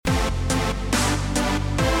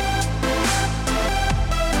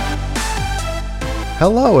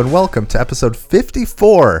Hello and welcome to episode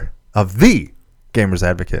 54 of The Gamer's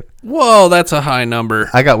Advocate. Whoa, that's a high number.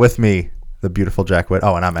 I got with me the beautiful Jack Witt.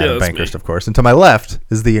 Oh, and I'm Adam Bankhurst, me. of course. And to my left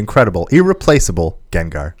is the incredible, irreplaceable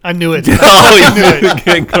Gengar. I knew it. I knew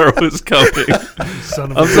Gengar was coming.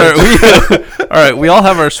 Son of I'm sorry. All right, we all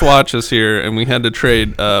have our swatches here, and we had to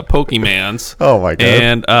trade Pokemans. Oh, my God.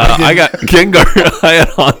 And I got Gengar. I had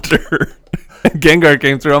Hunter. Gengar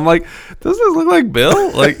came through. I'm like, does this look like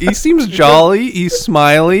Bill? Like, he seems jolly. He's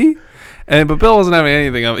smiley. But Bill wasn't having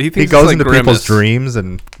anything of it. He goes like into Grimace. people's dreams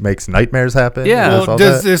and makes nightmares happen. Yeah. Well,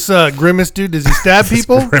 does this Grimace dude, does he stab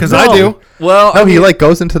people? Because I do. Well, No, he like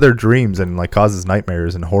goes into their dreams and like causes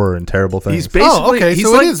nightmares and horror and terrible things. He's basically okay, he's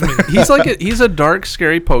so like, it is me. he's a dark,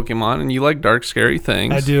 scary Pokemon, and you like dark, scary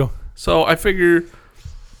things. I do. So I figure,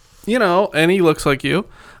 and he looks like you.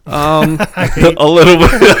 A little bit.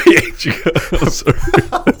 I hate you. I'm sorry.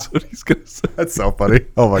 That's what he's gonna say. That's so funny.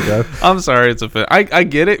 Oh my God. I'm sorry. It's a fit. I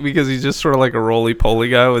get it because he's just sort of like a roly-poly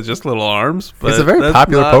guy with just little arms. But He's a very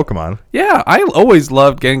popular Pokemon. Yeah, I always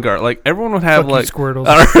loved Gengar. Like everyone would have like Squirtles.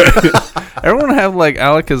 everyone would have like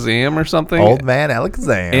Alakazam or something. Old man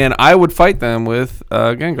Alakazam. And I would fight them with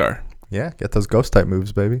Gengar. Yeah, get those ghost type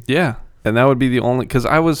moves, baby. Yeah. And that would be the only, because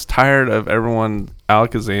I was tired of everyone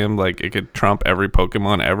Alakazam, like it could trump every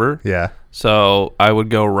Pokemon ever. Yeah. So I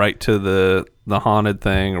would go right to the haunted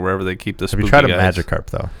thing or wherever they keep the spooky Have you tried a guys. Magikarp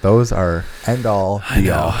though? Those are end all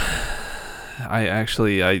be all.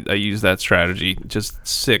 I use that strategy. Just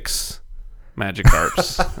 6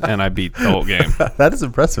 Magikarps and I beat the whole game. That is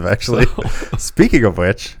impressive, actually. Speaking of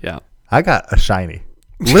which, Yeah. I got a shiny.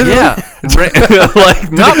 Literally. Yeah.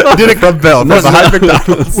 Like not Did it from Bill from behind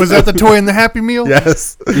McDonald's. Was that the toy in the Happy Meal?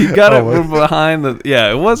 Yes. you got it from behind the.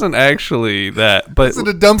 Yeah, it wasn't actually that, but Is it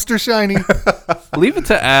a dumpster shiny? leave it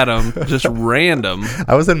to Adam. Just random.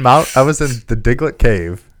 I was in the Diglett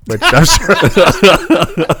Cave, which I'm sure.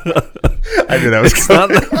 I knew that was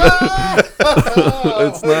coming.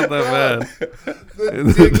 It's not that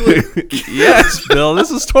bad. Yes, Bill.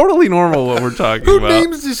 This is totally normal what we're talking Who about.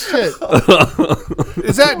 names this shit?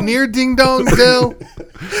 Is that near Ding Dong Dell?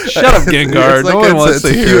 Shut up, Gengar. It's like No one wants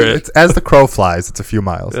to hear it. It's as the crow flies. It's a few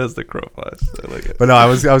miles. As the crow flies. I like it. But no, I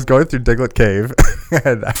was going through Diglett Cave,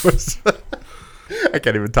 and I was. I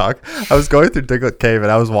can't even talk. I was going through Diglett Cave,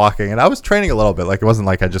 and I was walking, and I was training a little bit. Like, it wasn't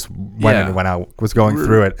like I just went in and went out. Was going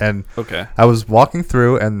through it, and Okay. I was walking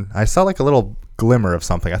through, and I saw like a little glimmer of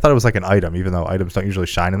something. I thought it was like an item, even though items don't usually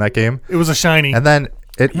shine in that game. It was a shiny. And then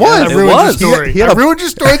it I was. ruined was. your story. He had I a- ruined your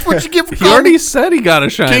story. It's what you get for He already calling said he got a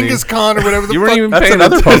shiny. Genghis Khan or whatever the You fuck. weren't even That's paying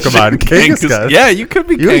another attention. Pokemon, Kangaskhan. Yeah, you could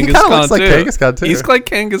be He Kangaskhan kinda looks too. like Kangaskhan, too. He's like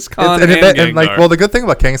Kangaskhan and and like, Gengar. well, the good thing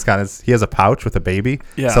about Kangaskhan is he has a pouch with a baby.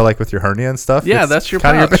 Yeah. So like with your hernia and stuff. Yeah, it's that's your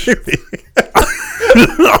kinda pouch. Your baby.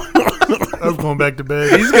 I was going back to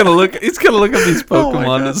bed. He's gonna look at these Oh my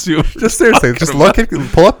Pokemon God. to see what Just seriously, just look at,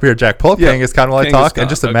 pull up here, Jack. Pull up Yeah, Kangaskhan while I talk, and Kangaskhan,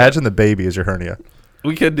 just okay. imagine the baby as your hernia.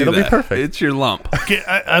 we could do. It'll be that. perfect. It's your lump. Okay,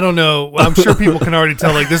 I don't know. I'm sure people can already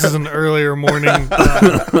tell, like, this is an earlier morning.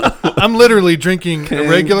 I'm literally drinking a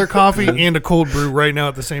regular coffee and a cold brew right now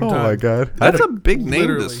at the same Oh time. my God. That's a big name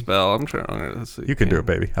Literally. to spell. I'm trying. Let's see. You can do it,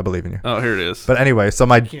 baby. I believe in you. Oh, here it is. But anyway, so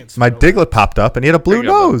my can't spell Diglett popped up, and he had a blue There you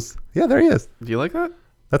go, nose. Yeah, there he is. Do you like that?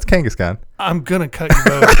 That's Kangaskhan. I'm going to cut you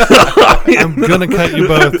both. I'm going to cut you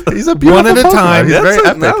both. He's a beautiful One at a Pokemon. time. He's very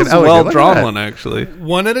epic that and was a elegant. well Look at drawn that. one, actually.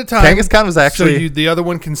 One at a time. Kangaskhan was actually the other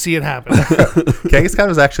one can see it happen. Kangaskhan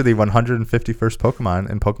was actually the 151st Pokemon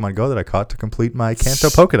in Pokemon Go that I caught to complete my Kanto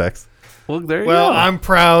Pokedex. Well, there you Well, go. I'm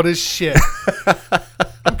proud as shit.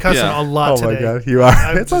 I'm cussing Yeah. a lot Oh today. my God, you are.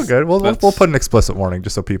 I'm It's all just- good. We'll put an explicit warning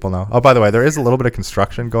just so people know. Oh, by the way, there is a little bit of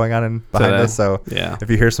construction going on behind Today. us, so Yeah. if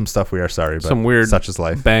you hear some stuff, we are sorry. But Some weird such is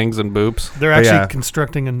life. bangs and boops. They're But actually yeah.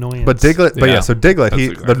 constructing annoyance. But Diglett, so Diglett, That's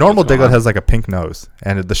the exactly normal what's going Diglett on. has like a pink nose,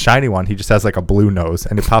 and the shiny one, he just has like a blue nose,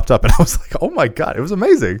 and it popped up, and I was like, oh my God, it was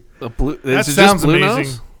amazing. A blue, that is it sounds just blue amazing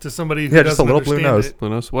nose? to somebody who Yeah, just a doesn't little blue understand nose. it. Blue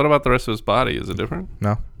nose. What about the rest of his body? Is it different?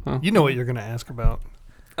 No, You know what you're going to ask about.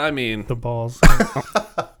 I mean, The balls.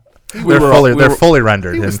 they're fully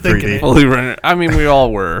rendered in was thinking 3D. it. fully rendered. I mean, we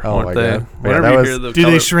all were, Oh weren't my they? God. Yeah, Whenever that you was- hear the Do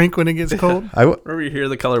color, they shrink when it gets cold? whenever you hear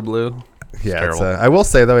the color blue, It's I will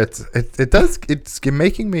say though, it's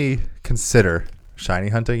making me consider shiny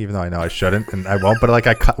hunting, even though I know I shouldn't and I won't. But like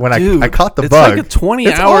I caught the it's bug. like a 20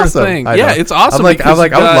 It's hour awesome. thing. I Yeah, know. it's awesome. I'm like because I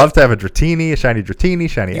you would got- love to have a shiny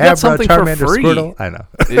shiny got Abra, something for Charmander, free. Squirtle. I know.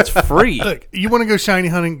 It's free. Look, you want to go shiny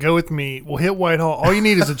hunting? Go with me. We'll hit Whitehall. All you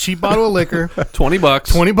need is a cheap bottle of liquor, $20.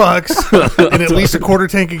 $20, and at least a quarter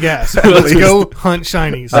tank of gas. Let's go hunt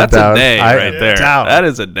shinies. That's down. a day I right am there. down. That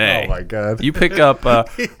is a day. Oh my God. You pick up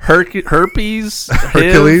herpes,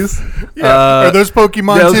 Hercules, HIV, Are those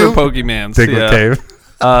Pokemon those too? are Pokemans. Diglett yeah. Cave.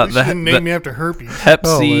 Cave. Name me after herpes.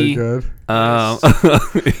 Pepsi. Oh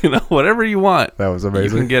my god. Whatever you want. That was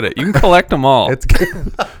amazing. You can get it. You can collect them all. It's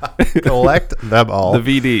collect them all.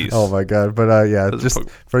 The VDs. Oh my god. But just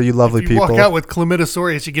for you lovely If you people. walk out with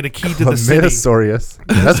chlamydosaurus, you get a key to the city.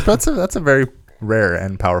 Chlamydosaurus. That's a very rare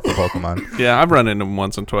and powerful Pokemon. Yeah, I've run into them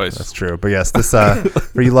once and twice. That's true. But yes, this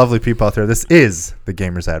for you lovely people out there, this is the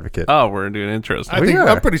Gamer's Advocate. Oh, we're doing intros.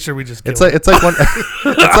 I'm pretty sure we just. It's like one.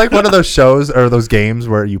 It's like one of those shows or those games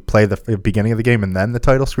where you play the beginning of the game and then the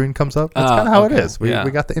title screen comes up. That's kind of how it is. We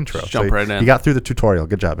got the intro. Just jump right in. You got through the tutorial.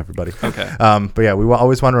 Good job, everybody. Okay. But yeah, we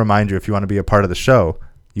always want to remind you, if you want to be a part of the show,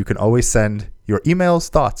 you can always send your emails,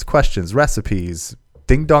 thoughts, questions, recipes,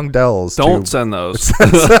 ding dong dells. Don't send those.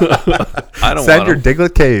 I don't send want your them.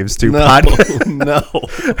 Diglett Caves to No.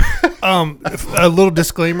 A little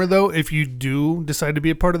disclaimer though: if you do decide to be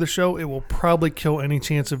a part of the show, it will probably kill any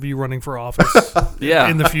chance of you running for office. Yeah.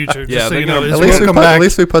 In the future. Yeah, Just so you know, At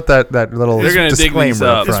least we put that little They're gonna dig these disclaimer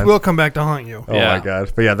up. up this front. will come back to haunt you. Oh Yeah. my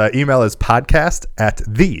god. But yeah, the email is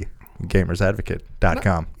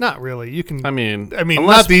podcast@thegamersadvocate.com. Not really. You can. I mean, unless,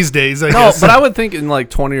 unless not these days. I No, guess. but I would think in like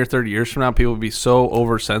 20 or 30 years from now, people would be so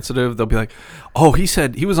oversensitive. They'll be like, oh,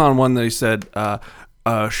 he was on one that he said,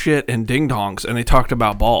 shit and ding dongs, and they talked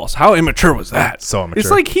about balls. How immature was that? So immature. It's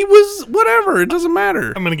like he was whatever. It doesn't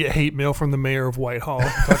matter. I'm gonna get hate mail from the mayor of Whitehall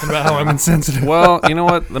talking about how I'm insensitive. Well, you know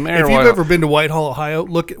what? The mayor. If you've ever been to Whitehall, Ohio,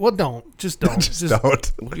 look. Don't. Just don't. Just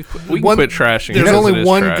don't. we can quit trashing. There's because it only is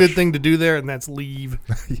one trash. good thing to do there, and that's leave.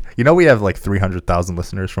 You know we have like 300,000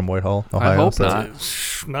 listeners from Whitehall, Ohio. I hope so- not.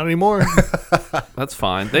 Not anymore. That's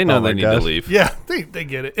fine. They know Oh my they need gosh. to leave. Yeah, they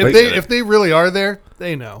get it. They If get it. if they really are there,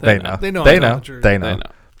 they know. They know. They know. They I'm telling know. the truth. They know. They know.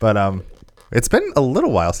 But it's been a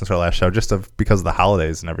little while since our last show, just because of the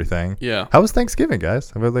holidays and everything. Yeah. How was Thanksgiving,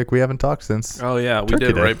 guys? I feel like we haven't talked since. Oh yeah, we Turkey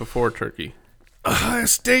did Day. right before Turkey. Ohio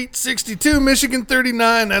State 62, Michigan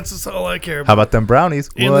 39. That's all I care about. How about them brownies?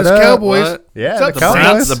 And What this up? Cowboys. What? Yeah, Suck the the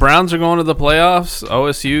Cowboys. The Browns are going to the playoffs.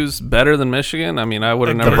 OSU's better than Michigan. I mean, I would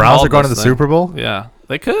have The never. The Browns called are going to this the thing. Super Bowl. Yeah,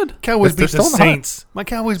 they could. Cowboys They're beat the still in the hunt. Saints. My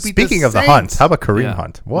Cowboys beat Speaking the of the Saints. hunt, how about Kareem Yeah.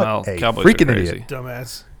 Hunt? What Well, a Cowboys are freaking crazy. idiot!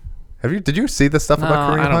 Dumbass. Did you see the stuff No, about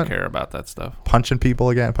Kareem I don't Hunt? care about that stuff. Punching people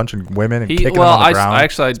again, punching women, and kicking Well, them on the ground. I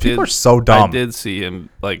did. People are so dumb. I did see him.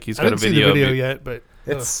 Like he's I got a didn't see video. the video of it. yet, but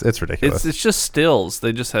It's ridiculous. It's just stills.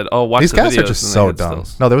 They just had watch These the guys are videos just and they so had dumb.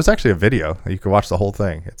 stills. No, there was actually a video. You could watch the whole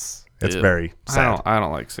thing. It's Ew. very sad. I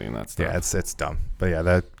don't like seeing that stuff. Yeah, it's dumb. But yeah,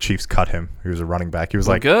 the Chiefs cut him. He was a running back. He was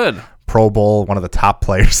Well, like good. Pro Bowl, one of the top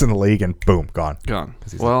players in the league, and boom, gone. Gone.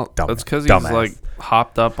 'Cause he's Well, a dumb- that's because he's dumbass. like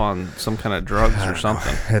hopped up on some kind of drugs or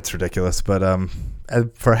something. It's ridiculous. But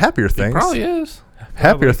for happier He things, probably is.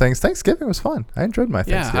 happier things. Thanksgiving was fun. I enjoyed my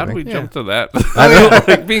Yeah. Thanksgiving. How did we Yeah. jump to that? I know,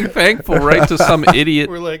 like being thankful right to some idiot.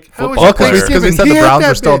 we're like, how was Football your player. Because we Thanksgiving? said the He had Browns that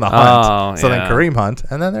were still in the bit. hunt. Oh, So then yeah. Kareem Hunt,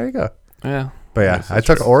 and then there you go. Yeah. But yeah, Yes, I that's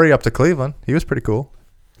took true. Ori up to Cleveland. He was pretty cool.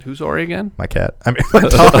 Who's Ori again? My cat. I mean, my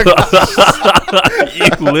dog.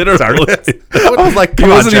 You literally. I was like, come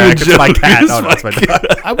He on, wasn't even Jack. It's my joking. cat. It's No, no, it's my dog.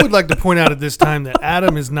 I would like to point out at this time that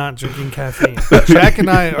Adam is not drinking caffeine. Jack and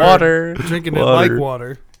I are Water. drinking it Water. like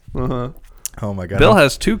water. Uh-huh. Oh my god. Bill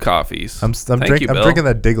has 2 coffees. I'm Thank you, I'm Bill. drinking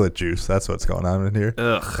that Diglett juice. That's what's going on in here.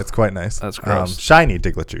 Ugh. It's quite nice. That's gross. Shiny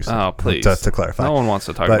Diglett juice. Oh, please. To clarify. No one wants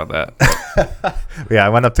to talk But- about that. Yeah, I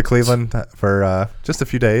went up to Cleveland for just a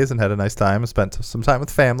few days and had a nice time. Spent some time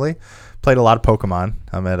with family. Played a lot of Pokemon.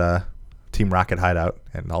 I'm at Team Rocket Hideout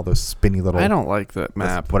and all those spinny little. I don't like that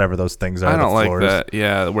map. Whatever those things are. I don't the like floors. that.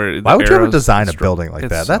 Yeah, where Why the would you ever arrows design a strip- building like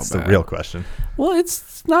it's that? so That's the bad. real question. Well,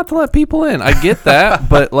 it's not to let people in. I get that,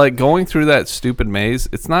 but like going through that stupid maze,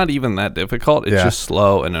 it's not even that difficult. It's Yeah. just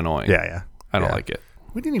slow and annoying. Yeah. I don't Yeah. like it.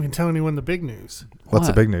 We didn't even tell anyone the big news. What's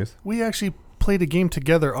the What? big news? We actually played a game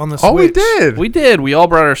together on the Switch. Oh, we did. We did. We all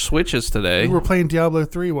brought our Switches today. We were playing Diablo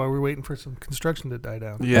 3 while we were waiting for some construction to die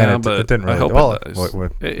down. Yeah, And but it didn't really. I hope well, it does.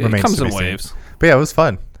 it It remains comes to in be seen. waves. But yeah, it was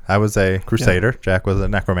fun. I was a crusader. Jack was a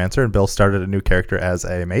necromancer, and Bill started a new character as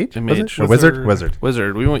a mage. A Was mage. it? Or wizard. Wizard.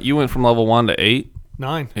 Wizard. Wizard. You went from level 1 to 8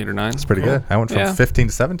 9. or 9. It's pretty good. I went from Yeah. 15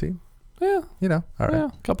 to 17. Yeah, You know, all right. yeah,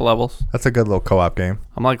 a couple levels. That's a good little co-op game.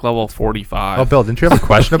 I'm like level 45. Oh, Bill, didn't you have a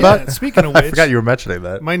question Yeah, about? speaking of I which, forgot you were mentioning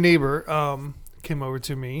that. my neighbor came over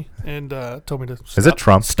to me and told me to Is it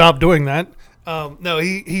Trump? stop doing that. No,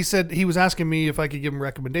 he said he was asking me if I could give him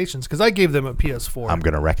recommendations because I gave them a PS4 I'm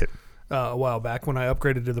gonna wreck it. a while back when I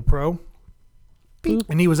upgraded to the Pro.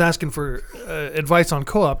 And he was asking for advice on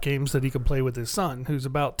co-op games that he could play with his son, who's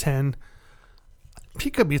about 10. He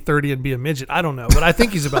could be 30 and be a midget. I don't know, but I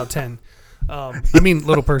think he's about 10. I mean,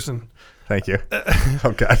 little person. Thank you.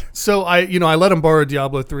 Oh God. So I let him borrow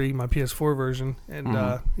Diablo 3, my PS4 version,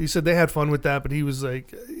 and he said they had fun with that. But he was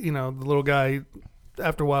like, the little guy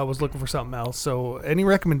after a while was looking for something else. So any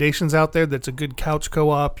recommendations out there that's a good couch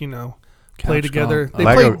co-op, play Couch together? co-op.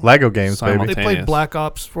 They Lego games, baby. They played Simultaneous. Black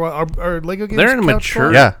Ops. Are Lego games? They're in couch mature.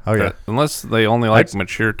 co-op? Yeah. Oh yeah. Unless they only like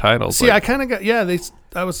mature titles. See, like, I kind of got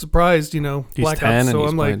I was surprised, he's Black 10 Ops. and So he's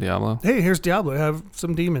I'm playing like, Diablo. hey, here's Diablo. Have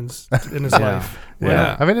some demons in his Yeah. life.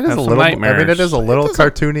 Yeah. I mean, it is Have a some little. I mean, nightmares. it is a little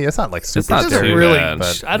doesn't- cartoony. It's not like super not It too doesn't scary. really. bad,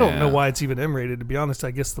 but I don't know yeah. why it's even M-rated. To be honest,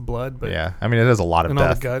 I guess the blood, but yeah. I mean, it is a lot of and all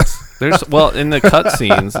the death guts. There's in the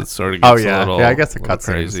cutscenes, it sort of Oh, gets yeah. a little. Yeah, I guess the little cutscenes.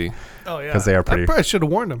 crazy. Oh yeah, 'Cause they are pretty- I probably should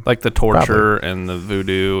have warned him. Like the torture and the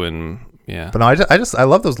voodoo and yeah. But no, I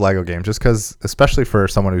love those Lego games just because, especially for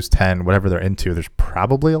someone who's 10, whatever they're into, there's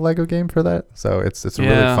probably a Lego game for that. So it's a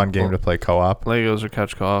really Yeah. fun game to play co-op. Legos or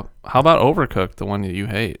couch co-op. How about Overcooked, the one that you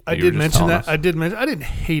hate? I You were did just mention telling that. us? I did mention. I didn't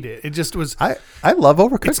hate it. It just was. I love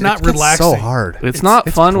Overcooked. It's not It gets so relaxing. hard. It's not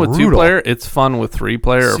fun with brutal. 2-player. It's fun with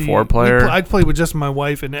 3-player or See, 4-player. I'd play with just my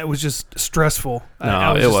wife, and it was just stressful. I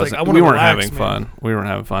No, was it just wasn't. Like, I wanna We weren't relax, having man. fun. We weren't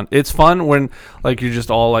having fun. It's fun when like you're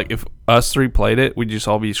just all like, if us 3 played it, we'd just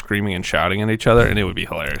all be screaming and shouting at each other, and it would be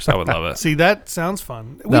hilarious. I would love it. See, that sounds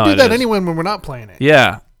fun. We No, do it that is. anyway when we're not playing it.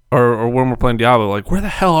 Yeah. Or when we're playing Diablo, like, where the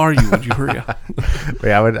hell are you? Would you hurry up? But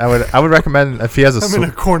yeah, I would recommend if he has a. I'm in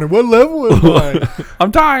a corner. What level am I?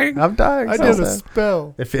 I'm dying. I'm dying. I so did a sad.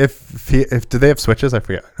 spell. If do they have Switches? I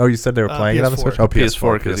forget. Oh, you said they were playing it on the PS4. Switch. Oh,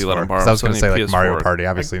 PS4 'cause you let 'em borrow. I was So going to any say like Mario PS4 Party.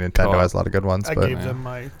 Obviously, Nintendo co-op. has a lot of good ones. I But gave them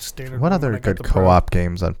my standard. what one other when I got good the Pro. co-op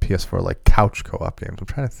games on PS4? Like couch co-op games. I'm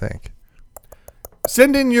trying to think.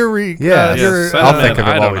 Send in your Yeah, your, send I'll them think in. of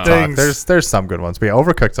it I while don't we know. talk. There's some good ones. But yeah,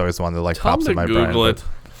 Overcooked's always the one that like Tell pops them in my to brain. Google but it.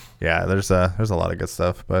 yeah, there's a lot of good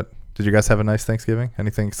stuff. But did you guys have a nice Thanksgiving?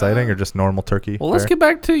 Anything exciting or just normal turkey? Well, let's fare? get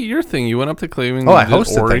back to your thing. You went up to Cleveland. Oh, you I did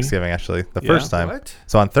hosted Ori. Thanksgiving actually the Yeah. first time. What?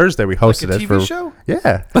 So on Thursday we Like a hosted it TV for show?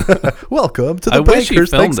 yeah. Welcome to I the wish you Baker's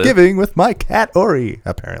filmed it. Thanksgiving with my cat Ori.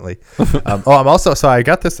 Apparently. I'm also so I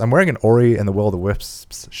got this. I'm wearing an Ori and the Will of the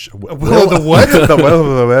Wisps. Will of the what? The Will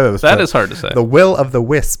of the Wisps. That is hard to say. The Will of the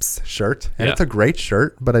Wisps shirt, and Yeah. it's a great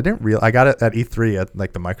shirt. But I didn't I got it at E3 at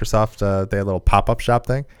like the Microsoft. They had a little pop-up shop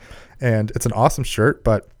thing, and it's an awesome shirt,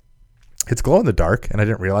 but. It's glow in the dark, and I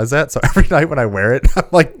didn't realize that. So every night when I wear it, I'm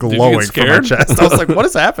like you get glowing from my scared? chest. I was like, "What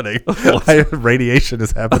is happening? Radiation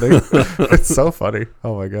is happening." It's so funny.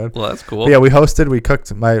 Oh my god! Well, that's cool. But yeah, we hosted. We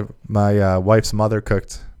cooked. My wife's mother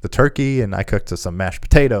cooked the turkey, and I cooked some mashed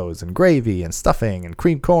potatoes and gravy and stuffing and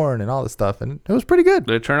creamed corn and all this stuff, and it was pretty good.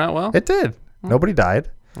 Did it turn out well? It did. Nobody died.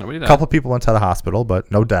 Nobody A died. couple people went to the hospital,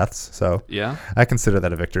 but no deaths. So Yeah. I consider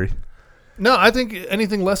that a victory. No, I think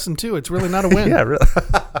anything less than 2, it's really not a win. Yeah, really.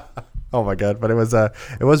 Oh my god! But it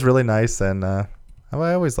was really nice, and I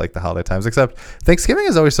always like the holiday times. Except Thanksgiving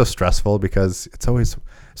is always so stressful because it's always,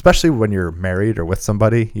 especially when you're married or with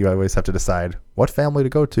somebody, you always have to decide what family to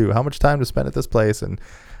go to, how much time to spend at this place, and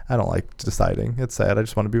I don't like deciding. It's sad. I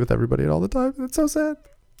just want to be with everybody all the time. It's so sad.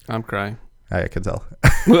 I'm crying. I can tell.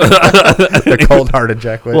 The cold-hearted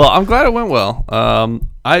Jack Wade. Well, I'm glad it went well.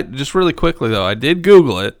 I just really quickly though, I did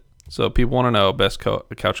Google it, so people want to know best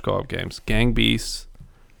couch co-op games: Gang Beasts,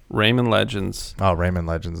 Rayman Legends, oh, Rayman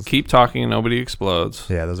Legends. Keep Talking and Nobody Explodes.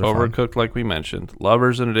 Yeah, those are fun. Overcooked, like we mentioned,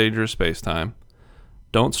 Lovers in a Dangerous Space Time,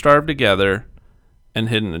 Don't Starve Together, and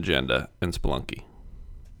Hidden Agenda and Spelunky.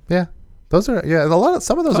 Yeah, those are some of those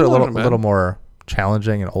Some are of a them are bad. little more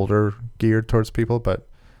challenging and older geared towards people, but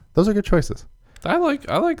those are good choices. I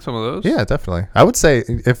like some of those. Yeah, definitely. I would say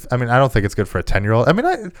I don't think it's good for a 10-year-old. I mean,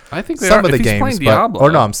 I think they some are. of the If he's games, playing but Diablo,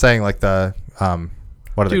 or no, I'm saying like the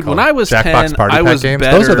what are they Dude, called? when I was Jackbox 10, Party I Pack was games.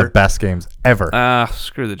 Those are the better- best games ever.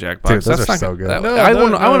 Screw the Jackbox. Dude, those That's are not so good. No, I no,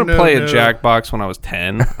 wouldn't no, play no. a Jackbox when I was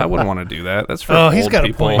 10. I wouldn't want to do that. That's for Oh, old he's got a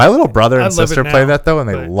people. point. My little brother I and love it sister play now, that though, and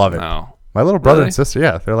they but- love it. No, My little brother Really? and sister,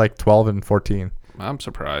 yeah, they're like 12 and 14. I'm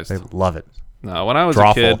surprised. They love it. No, when I was a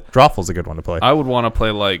Drawful. kid, Drawful's a good one to play. I would want to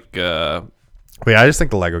play like But yeah, I just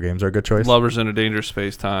think the Lego games are a good choice. Lovers in a Dangerous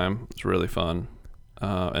Space Time. It's really fun.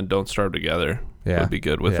 And Don't Starve Together. Yeah. Would be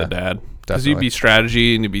good with Yeah. a dad. Because you'd Definitely. be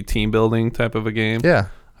strategy and you'd be team building type of a game. Yeah.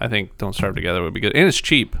 I think Don't Starve Together would be good. And it's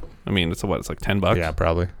cheap. I mean, it's like $10. Yeah,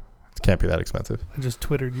 probably. It can't be that expensive. I just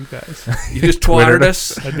twittered you guys. You just Twittered twittered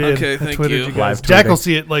us. I did. Okay, I thank twittered you. guys. Live Jack will tweeting.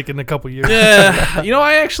 see it like in a couple years. Yeah,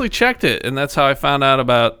 I actually checked it, and that's how I found out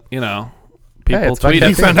about people it's my You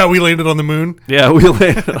tweeting. found out we landed on the moon. Yeah, we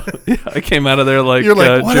landed. Yeah, I came out of there like You're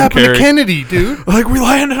like, what Jim happened Carrey. to Kennedy, dude? Like we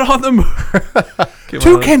landed on the moon. Came out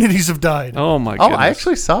Two of- Kennedys have died. Oh my Oh, goodness! I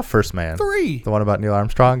actually saw First Man. 3. The one about Neil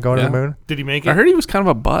Armstrong going Yeah. to the moon. Did he make it? I heard he was kind of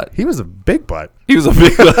a butt. He was a big butt. He was a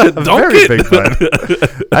big A butt. very big butt.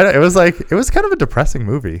 It was kind of a depressing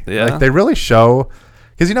movie. Yeah. Like they really show,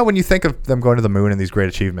 because when you think of them going to the moon and these great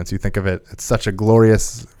achievements, you think of it, it's such a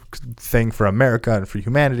glorious thing for America and for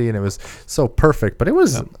humanity, and it was so perfect. But it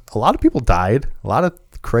was a lot of people died, a lot of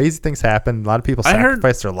crazy things happened, a lot of people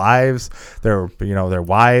sacrificed their lives, their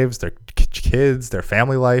wives, their kids, their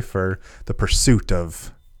family life for the pursuit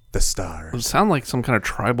of the stars. It sounds like some kind of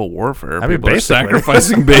tribal warfare. I mean, people are basically.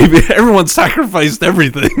 sacrificing baby. Everyone sacrificed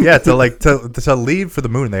everything. Yeah, to leave for the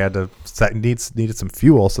moon, they had to needed some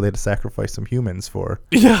fuel, so they had to sacrifice some humans for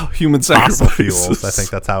Human fossil sacrifices. fuels. I think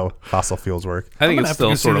that's how fossil fuels work. I think it's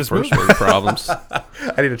still sort of first world problems.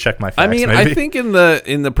 I need to check my facts. I mean, maybe. I think in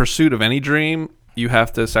the pursuit of any dream, you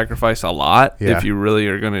have to sacrifice a lot if you really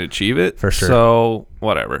are going to achieve it. For sure. So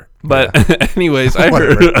whatever. But anyways, I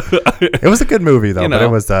heard it was a good movie though, You but know.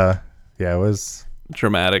 it was it was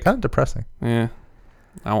dramatic. kind of depressing. Yeah,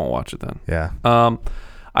 I won't watch it then. Yeah.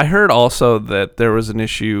 I heard also that there was an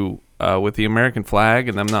issue with the American flag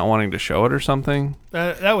and them not wanting to show it or something.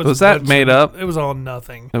 That Was that made up? It was all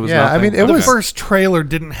nothing. It was Yeah, I nothing? mean, it The was- first trailer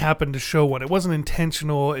didn't happen to show one. It wasn't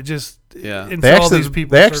intentional. It just Yeah. until They all these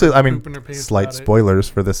people started I mean, pooping their pants slight about it. spoilers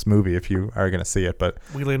for this movie if you are going to see it, but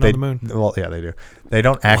We land they, on the moon. Well, yeah, they do. They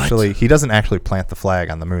don't actually. He doesn't actually plant the flag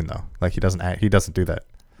on the moon though. Like he doesn't do that.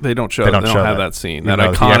 They don't show. They They don't don't, show have that. that scene. Even That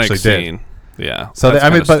though he iconic actually did. scene. Yeah. So that's I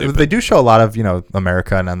mean, kinda but stupid. they do show a lot of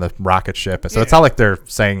America and then the rocket ship, and so it's Yeah. not like they're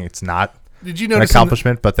saying it's not Did you an notice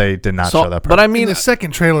accomplishment, but they did not show that part. But I in mean, the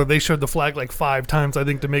second trailer they showed the flag like 5 times, I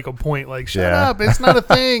think, to make a point. Like, shut Yeah. up! It's not a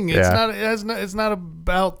thing. It's Yeah. not. It has no, It's not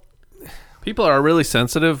about. people are really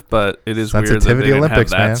sensitive, but it is weird that they Sensitivity didn't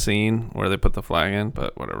Olympics, have that man. scene where they put the flag in.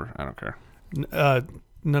 But whatever, I don't care.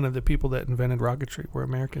 None of the people that invented rocketry were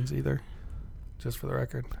Americans either. Just for the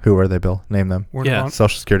record, Who are they, Bill? Name them. Yeah.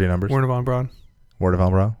 Social security numbers. Werner von Braun. Word of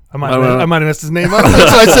Elbro. I might have messed his name up, so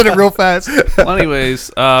I said it real fast. Well, anyways,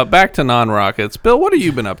 back to non-rockets. Bill, what have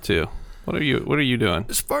you been up to? What are you doing?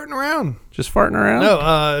 Just farting around. Just farting around?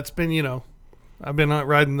 No, it's been, I've been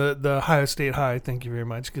riding the Ohio State high. Thank you very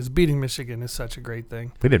much, because beating Michigan is such a great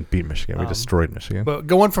thing. We didn't beat Michigan. We destroyed Michigan. But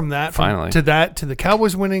going from that Finally. to the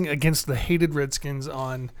Cowboys winning against the hated Redskins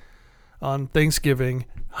on Thanksgiving,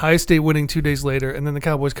 Ohio State winning 2 days later, and then the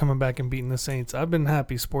Cowboys coming back and beating the Saints. I've been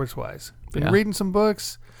happy sports-wise. Been Yeah. reading some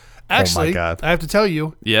books. Actually, God. I have to tell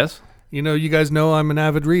you, Yes. you guys know I'm an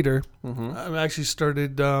avid reader. Mm-hmm. I've actually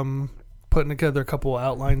started putting together a couple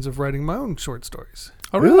outlines of writing my own short stories.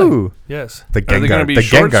 Oh, really? Ooh, Yes. the Are they going Gengar, to be the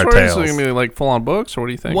short Gengar stories? tales. Or are they going to be like full-on books, or what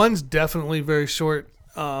do you think? One's definitely very short.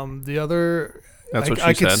 The other, That's what she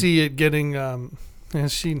I could said. see it getting.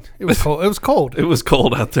 It was cold. It was cold. It was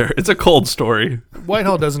cold out there. It's a cold story.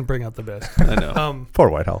 Whitehall doesn't bring out the best. I know. Poor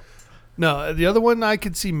Whitehall. No, the other one I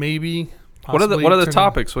could see maybe. What are the possibly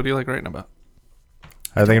topics? What do you like writing about?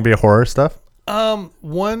 Are they gonna be horror stuff?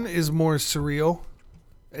 One is more surreal.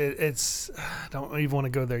 It's I don't even want to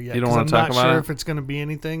go there yet. You don't 'cause wanna I'm talk not about sure it? if it's going to be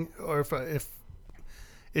anything or if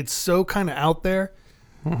it's so kind of out there.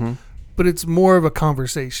 Mm-hmm. But it's more of a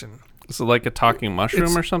conversation. Is it like a talking mushroom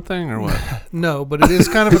It's- or something, or what? No, but it is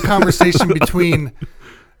kind of a conversation between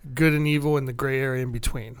good and evil and the gray area in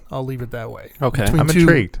between. I'll leave it that way. Okay. Between I'm two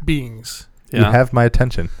intrigued. beings. You have my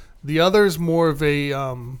attention. The other is more of a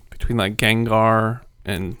Between like Gengar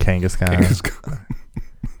and Kangaskhan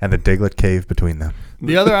and the Diglett Cave between them.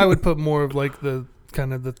 the other I would put more of like the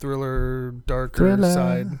kind of the thriller, darker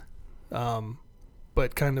side.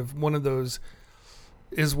 But kind of one of those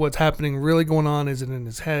is what's happening really going on? Is it in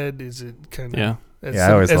his head? Is it kind of as, Yeah,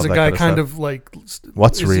 I always as love a that guy kind of kind stuff. of like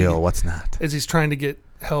What's is real? he- What's not? as he's trying to get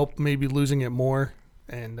help, maybe losing it more.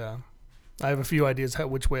 And I have a few ideas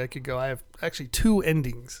which way I could go. I have actually 2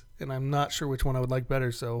 endings, and I'm not sure which one I would like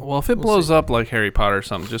better. So well, if it we'll blows see. up like Harry Potter or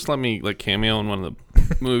something, just let me like cameo in one of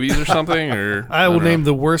the movies or something. Or I will don't name know.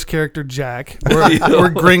 the worst character Jack or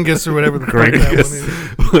Gringus or whatever the fuck that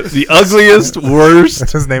one is. the ugliest,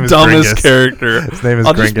 worst, His name is dumbest Gringus. character. His name is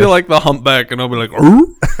I'll just be Gringus. like the humpback, and I'll be like,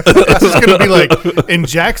 "Ooh." It's just gonna be like, and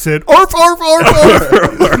Jack said, "Arf, arf, arf,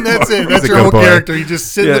 arf," and that's it. That's a your good whole boy. character. You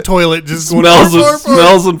just sit in Yeah. the toilet, just going, smells "Arf, and, arf, arf."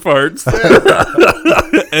 smells and farts.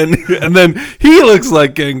 and then he looks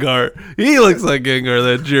like Gengar. He looks like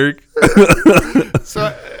Gengar, that jerk.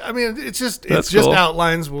 So I mean, it's just That's just cool.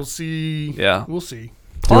 outlines. We'll see. Yeah. We'll see.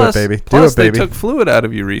 Plus, baby. Do Plus, it, baby. they took fluid out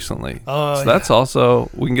of you recently. Oh, So that's also,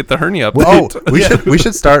 we can get the hernia Well, update. we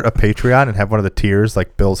should start a Patreon and have one of the tiers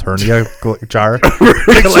like Bill's hernia jar.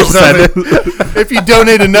 Pictures of it. If you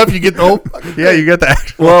donate enough, you get the whole. Yeah, you get the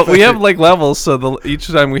actual. Well, we have like levels, so each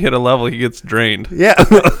time we hit a level, he gets drained. Yeah.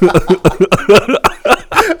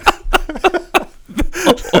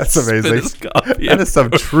 That's amazing. That is some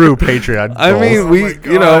true Patreon. I goals. mean, we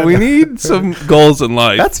God. we need some goals in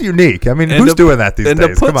life. That's unique. I mean, And who's to- doing that these and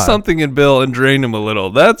days? to put Come on. something in Bill and drain him a little,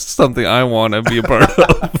 that's something I want to be a part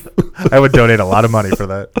of. I would donate a lot of money for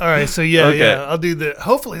that. All right, so yeah, Okay. yeah, I'll do the.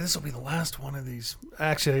 Hopefully, this will be the last one of these.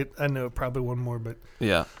 Actually, I know probably one more, but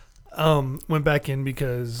Yeah. went back in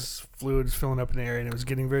because fluid was filling up in the area and it was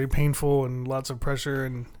getting very painful and lots of pressure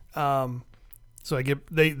and so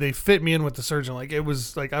they fit me in with the surgeon. Like it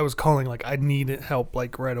was like I was calling like I needed help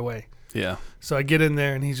like right away. Yeah. So I get in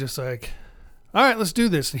there and he's just like, all right, let's do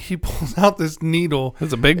this. And he pulls out this needle.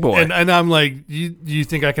 That's a big boy. And I'm like, you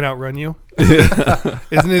think I can outrun you?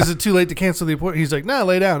 Is it too late to cancel the appointment? He's like, no,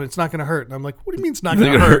 lay down. It's not going to hurt. And I'm like, what do you mean it's not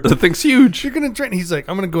going to hurt? The thing's huge. You're going to train. He's like,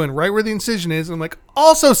 I'm going to go in right where the incision is. And I'm like,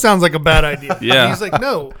 also sounds like a bad idea. Yeah. And he's like,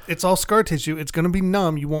 no, it's all scar tissue. It's going to be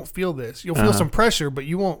numb. You won't feel this. You'll feel some pressure, but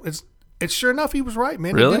you won't. It's sure enough, he was right,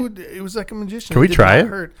 man. Really? It was like a magician. Can we did try not it?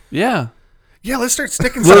 hurt. Yeah. Yeah, let's start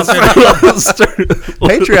sticking stuff in.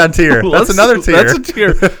 Patreon tier. That's another tier. That's a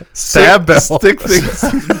tier. Stab Bill. Stick things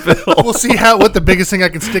in Bill. We'll see what the biggest thing I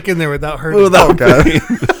can stick in there without hurting. Without Okay.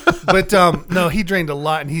 pain. But no, he drained a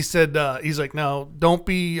lot, and he said he's like, no, don't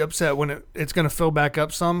be upset when it's going to fill back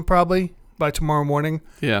up some probably by tomorrow morning.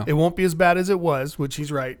 Yeah. It won't be as bad as it was, which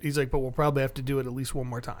he's right. He's like, but we'll probably have to do it at least one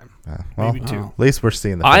more time, Well, maybe two. at least we're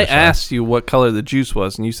seeing the I finish line. asked you what color the juice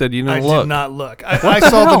was, and you said you I didn't look. did not look. I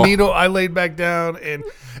saw the needle. I laid back down, and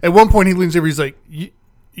at one point he leans over. He's like,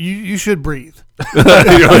 "You should breathe,"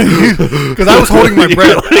 because I was holding my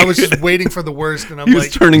breath. I was just waiting for the worst, and I'm He was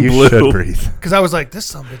like, turning You blue. should breathe. because I was like, this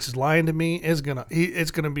son of a bitch is lying to me. It's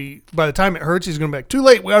gonna be by the time it hurts, he's gonna be like, too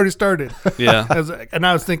late. We already started. Yeah.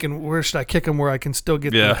 I was thinking, where should I kick him where I can still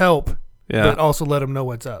get Yeah. the help, Yeah. but also let him know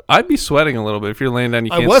what's up. I'd be sweating a little bit if you're laying down.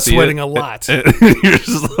 You I can't was see sweating it. a lot. And you're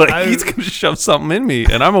just like, he's gonna shove something in me,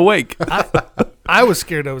 and I'm awake. I was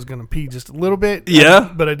scared I was gonna pee just a little bit. Yeah?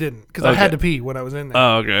 but I didn't because I had Okay. to pee when I was in there.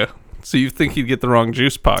 Oh, okay. So you think he'd get the wrong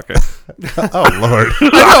juice pocket? Oh Lord. I know.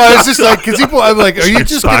 I was just like, because people, I'm like, are you Juice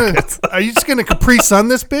just pockets. gonna Capri Sun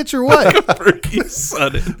this bitch or what? Capri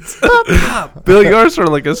Sun it. Bill, you are sort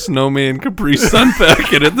of like a snowman Capri Sun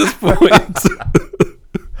packet at this point.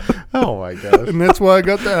 Oh my gosh. And that's why I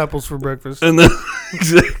got the apples for breakfast. And then,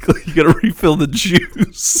 exactly, you got to refill the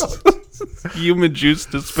juice. Human juice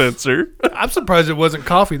dispenser. I'm surprised it wasn't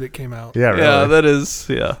coffee that came out. Yeah, really. Yeah, that is,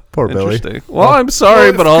 Poor Billy. interesting. Well, I'm sorry,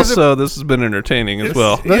 Well, but 'cause also this has been entertaining as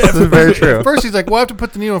well. That's very true. At first, he's like, "Well, I have to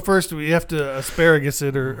put the needle in first. We have to asparagus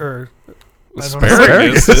it or I don't know.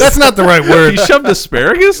 Asparagus? That's not the right He word. shoved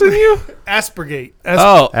asparagus in you? Aspergate.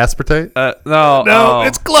 Oh, Aspartate? no. No, oh.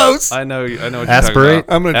 it's close. I know what you're talking Aspirate?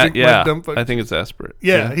 about. I'm gonna drink yeah, my dumb fuck. I think it's aspirate.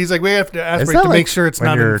 Yeah, he's like, we have to Is aspirate that to like make sure it's when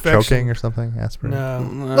not you're an infection. choking or something? Aspirate?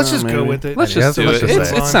 No, let's just go maybe. with it. Let's Yeah, just do let's it. just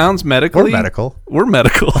say It it. sounds medical. We're medical. We're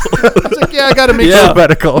medical. It's like, yeah, I got to make Yeah. sure.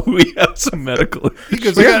 Medical. We have some medical. He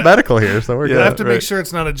goes, We I have got- medical here, so we're Yeah. I good. have to make right. sure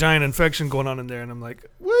it's not a giant infection going on in there. And I'm like,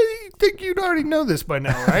 well, you think you'd already know this by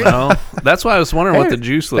now, right? No, that's why I was wondering what the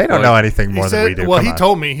juice looked They don't like. know anything more He than we said, do. well, Come he on.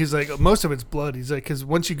 told me, he's like, most of it's blood. He's like, because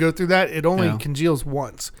once you go through that, it only Yeah. congeals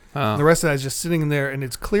once. Oh. The rest of that is just sitting in there, and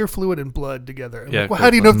it's clear fluid and blood together. I'm Yeah, like, well, clear how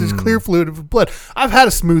do you know if there's clear fluid and blood? I've had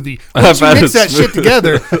a smoothie. I've Once you had mix a that shit smoothie.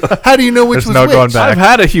 together, how do you know which There's was no which? going back. I've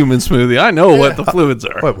had a human smoothie. I know what the fluids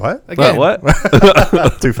are. Wait, what? Again, What?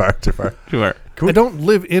 Too far. Too far. Sure. I don't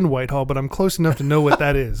live in Whitehall, but I'm close enough to know what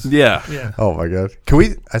that is. Yeah. Yeah. Oh my god. Can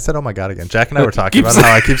we? I said, oh my god again. Jack and I were talking Keep about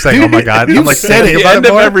how I keep saying, oh my god. I'm like said thinking it. The about end it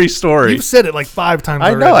of more. every story. You've said it like 5 times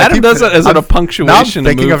I already. know. I Adam keep- does it as a I'm- punctuation Now I'm to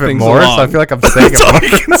thinking move of it things more, along. so I feel like I'm saying That's all it you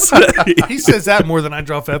more. can say. He says that more than I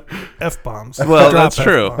drop F-bombs. Well, Drop that's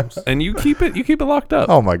true. F-bombs. And you keep it locked up.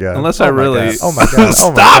 Oh my god. Unless oh I my really God. Oh my god. Oh my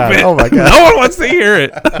stop god. it. Oh my god. No one wants to hear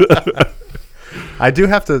it. I do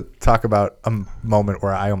have to talk about a moment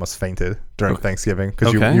where I almost fainted during Thanksgiving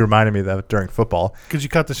because Okay. you reminded me that during football. Because you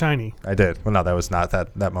caught the shiny. I did. Well, no, that was not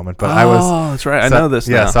that moment, but I was. Oh, that's right. I so- know this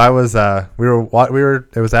Yeah, now. so I was. We were.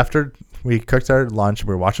 It was after we cooked our lunch. We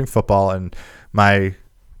were watching football, and my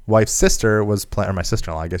wife's sister was playing, or my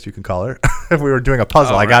sister-in-law, I guess you could call her. We were doing a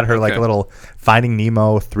puzzle. Oh, I got right. her like Okay. a little Finding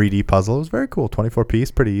Nemo 3D puzzle. It was very cool. 24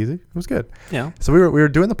 piece, pretty easy. It was good. Yeah. So we were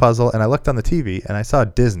doing the puzzle, and I looked on the TV, and I saw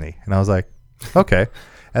Disney, and I was like, okay.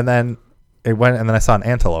 And then it went, and then I saw an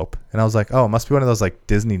antelope, and I was like, oh, it must be one of those like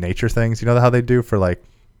Disney nature things. You know how they do for like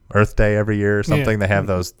Earth Day every year or something? Yeah. They have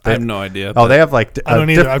those. I have no idea. Oh, they have like. I don't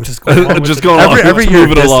either. I'm just going along with Just it. going along. Every Let's year,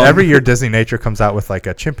 move it along. every year Disney Nature comes out with like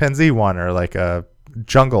a chimpanzee one or like a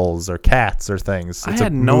jungles or cats or things. I It's a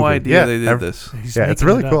had no movie. idea Yeah, they did every- this. He's Yeah, it's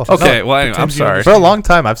making really it cool. up. Okay, No, well, anyway, I'm pretend you sorry. For a long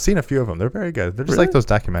time, I've seen a few of them. They're very good. They're just Really? like those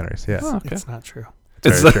documentaries. Yes. Oh, okay. It's not true.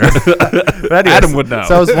 It's Very true. But anyways, Adam would know.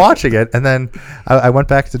 So I was watching it, and then I went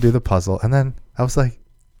back to do the puzzle, and then I was like,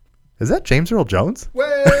 "Is that James Earl Jones?"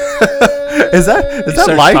 Is that He starts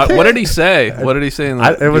Lion talk- King? What did he say? What did he say in the?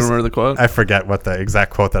 Do you remember the quote? I forget what the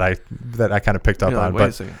exact quote that I kind of picked up You're like, on, wait a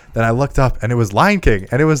but second. then I looked up and it was Lion King,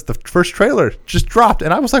 and it was the first trailer just dropped,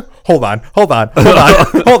 and I was like, hold on, hold on. And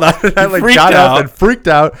I like freaked got out. up and freaked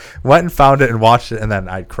out, went and found it and watched it, and then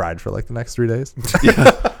I cried for like the next 3 days.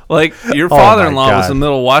 Like your Oh my father-in-law was God. in the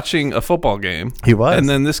middle of watching a football game. He was. and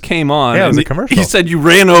then this came on. Yeah, it was and a commercial. He said you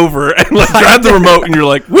ran over and like grabbed the remote, and you're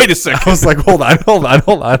like, wait a second. I was like, hold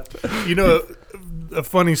on. You know, a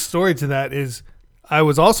funny story to that is I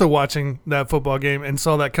was also watching that football game and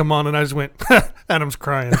saw that come on, and I just went, Adam's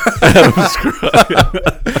crying.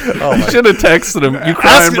 You should have texted him. You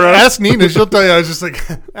crying, bro? Ask Nina. She'll tell you I was just like,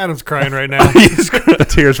 Adam's crying right now. The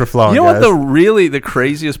tears were flowing. You know what guys. the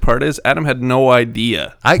craziest part is? Adam had no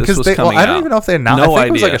idea this Because was I coming don't out. even know if they announced. No I think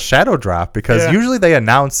it was like idea. a shadow drop because Yeah. usually they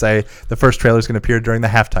announce, say, the first trailer is going to appear during the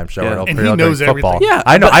halftime show. Yeah. Or it'll And appear he during knows football. everything. Yeah,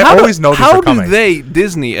 I know. but I how always know these How are coming. do they,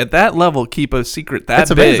 Disney, at that level, keep a secret that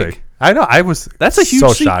It's amazing. big? I know. I was. That's a huge so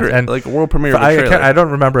secret. shocked. And Like a world premiere of a I trailer. don't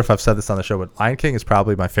remember if I've said this on the show, but Lion King is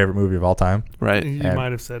probably my favorite movie of all time. Right. You And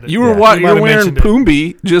might have said it. You were Yeah. You you might were have wearing mentioned it.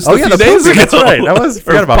 Pumbee just Oh a yeah, few the days Pumbee, ago. that's right. I was Or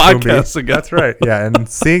forgot about podcasts Pumbee. ago. That's right. Yeah, and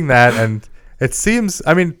seeing that, and it seems.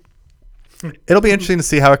 I mean, it'll be interesting to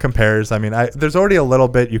see how it compares. I mean, there's already a little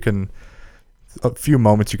bit a few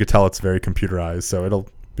moments you could tell it's very computerized, so it'll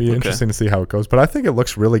be interesting to see how it goes. But I think it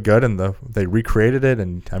looks really good, and they recreated it.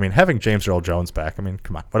 And I mean, having James Earl Jones back. I mean,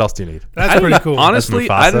 come on, what else do you need? That's pretty cool. Honestly,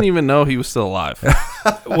 That's Mufasa. I didn't even know he was still alive.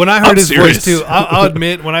 When I I'm heard his serious. voice too, I'll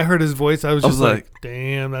admit, when I heard his voice, I was just was like,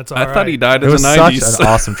 "Damn, that's all I right." thought he died It in was the such 90s. an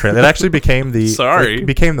awesome trailer. It actually became Sorry. it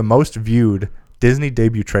became the most viewed Disney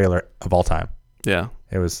debut trailer of all time. Yeah.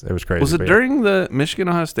 It was crazy. Was it but during the Michigan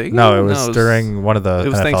Ohio State game? No, it was during one of the It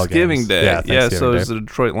was NFL Thanksgiving games. Day. Yeah, so Thanksgiving it was Day. the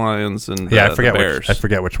Detroit Lions and Yeah, I the forget Bears. I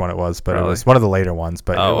forget which one it was, but Probably. it was one of the later ones.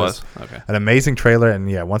 But Oh, it was okay. an amazing trailer,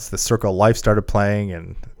 and yeah, once the Circle of Life started playing,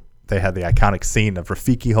 and they had the iconic scene of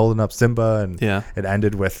Rafiki holding up Simba, and Yeah. it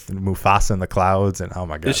ended with Mufasa in the clouds, and oh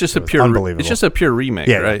my god, It's just it a was pure unbelievable. It's just a pure remake,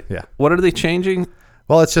 Yeah, right? yeah. What are they changing?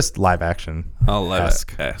 Well, it's just live action. Oh,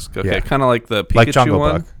 Esque. Esque. Okay, Yeah. kind of like the Pikachu Like Jungle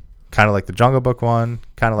one. Book, kind of like the Jungle Book one,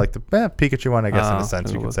 kind of like the Pikachu one, I guess in Oh, a sense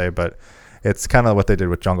you Jungle could Book. say, but it's kind of what they did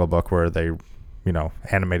with Jungle Book, where they,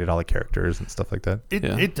 animated all the characters and stuff like that.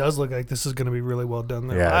 It does look like this is going to be really well done.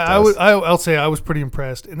 Though. Yeah, it I does. would. I'll say I was pretty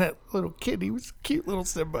impressed. And that little kid, he was a cute little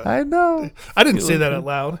Simba. I know. I didn't say that out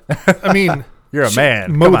loud. I mean, You're a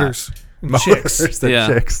man. Come on. motors and chicks. Motors and Yeah.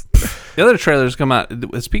 chicks. The other trailers come out.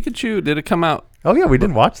 Was Pikachu? Did it come out? Oh yeah, we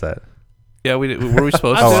didn't watch that. Yeah, we did. Were we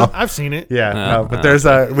supposed I've, to? well. I've seen it. Yeah, No, no, but no. there's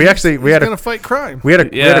we He's had going a to fight crime. we had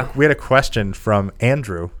a Yeah. we had a question from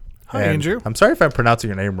Andrew. Hi, And Andrew. I'm sorry if I'm pronouncing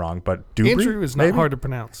your name wrong, but Dubry, Andrew is not maybe? hard to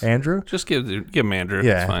pronounce. Andrew. Just give him Andrew.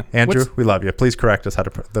 Yeah, It's fine. Andrew, What's- we love you. Please correct us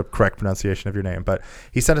the correct pronunciation of your name. But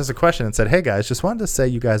he sent us a question and said, "Hey guys, just wanted to say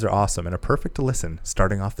you guys are awesome and are perfect to listen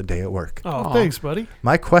starting off the day at work. Oh, Aw. thanks, buddy.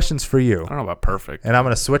 My question's for you." I don't know about perfect. And I'm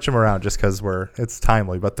going to switch them around just because it's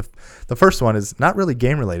timely. But the first one is not really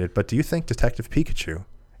game related, but do you think Detective Pikachu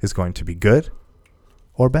is going to be good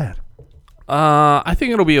or bad? I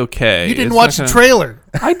think it'll be okay. You didn't It's watch not the gonna- trailer.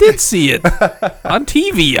 I did see it on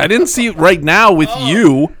TV. I didn't see it right now with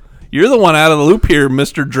you. You're the one out of the loop here,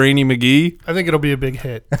 Mr. Drainy McGee. I think it'll be a big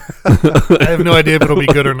hit. I have no idea if it'll be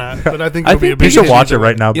good or not, but I think it'll be a think big You should hit. watch it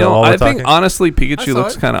right now, You Bill. know, while we're I think talking. honestly, I Pikachu saw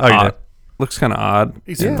looks it. kind of Oh, you odd. did? Looks kind of odd.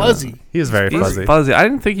 He's Yeah. fuzzy. He is very He's fuzzy. fuzzy. I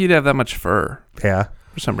didn't think he'd have that much fur Yeah,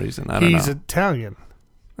 for some reason. I don't He's know. Italian.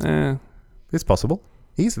 it's possible.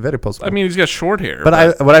 He's very possible. I mean, he's got short hair.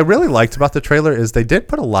 But what I really liked about the trailer is they did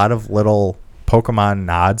put a lot of little Pokemon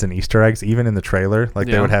nods and Easter eggs even in the trailer. Like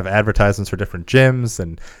they Yeah. would have advertisements for different gyms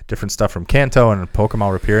and different stuff from Kanto, and Pokemon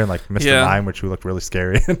were appearing, like Mr. Yeah. Mime, which looked really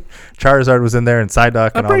scary. Charizard was in there, and Psyduck,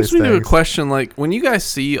 that and all brings these me to a things. question: like, when you guys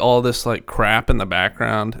see all this like crap in the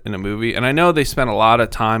background in a movie, and I know they spent a lot of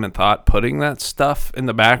time and thought putting that stuff in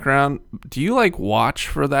the background. Do you like watch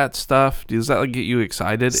for that stuff? Does that like get you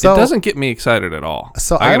excited? So- It doesn't get me excited at all.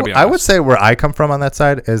 So I gotta be I would honest. say where I come from on that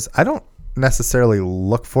side is I don't necessarily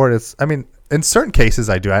look for it. I mean, in certain cases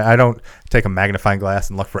I do. I don't take a magnifying glass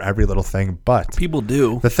and look for every little thing, but people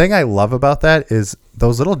do. the thing I love about that is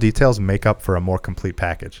those little details make up for a more complete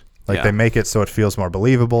package. Like Yeah. they make it so it feels more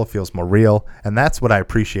believable, it feels more real, and that's what I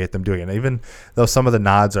appreciate them doing. And even though some of the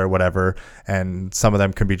nods are whatever, and some of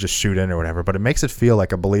them can be just shoot in or whatever, but it makes it feel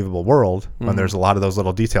like a believable world when there's a lot of those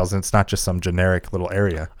little details, and it's not just some generic little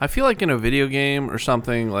area. I feel like in a video game or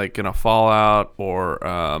something, like in a Fallout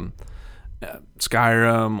or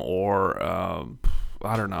Skyrim or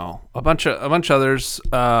I don't know, a bunch of others.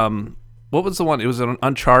 What was the one? It was an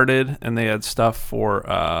Uncharted, and they had stuff for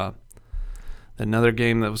another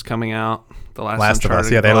game that was coming out. The Last of Us.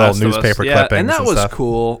 Uncharted, Yeah, they had The little Last of Us. newspaper Yeah, clippings and that and was stuff.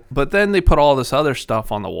 cool. But then they put all this other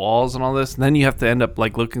stuff on the walls and all this, and then you have to end up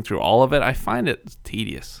like looking through all of it. I find it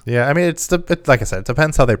tedious. Yeah, I mean, it's like I said, it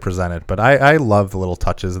depends how they present it. But I love the little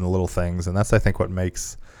touches and the little things, and that's I think what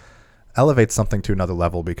elevates something to another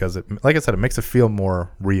level because it, like I said, it makes it feel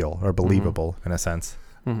more real or believable in a sense.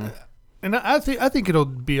 Mm-hmm. And I think it'll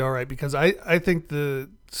be all right because I think the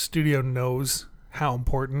studio knows how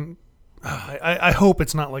important. I hope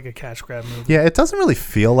it's not like a cash grab movie. Yeah, it doesn't really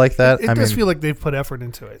feel like that. It I does mean, feel like they've put effort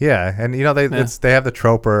into it. yeah, and they have the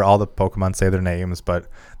trope where all the Pokemon say their names, but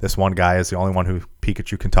this one guy is the only one who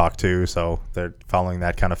Pikachu can talk to, so they're following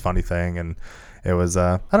that kind of funny thing. And it was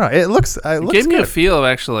I don't know. It looks Gave me good. a feel of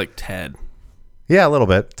actually like Ted. Yeah, a little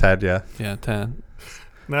bit. Ted, yeah. Yeah, Ted.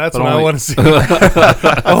 No, that's But what I only- want to see.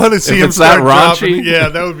 I want to see If him it's that start dropping. raunchy? Yeah,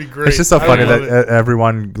 that would be great. It's just so I funny love that it.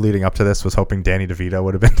 everyone leading up to this was hoping Danny DeVito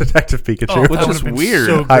would have been Detective Pikachu. Which that is would've been weird.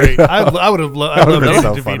 So great. I would have loved. I love been Danny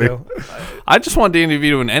so funny. DeVito. I just want Danny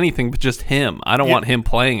DeVito in anything but just him. I don't want him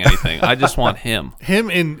playing anything. I just want him. Him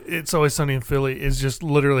in It's Always Sunny in Philly is just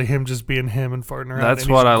literally him just being him and farting around. That's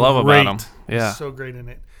and what he's I love great. about him. Yeah. He's so great in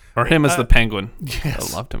it. Or him as the penguin.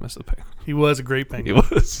 Yes. I loved him as the penguin. He was a great He penguin.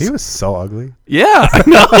 was. He was so ugly. Yeah, I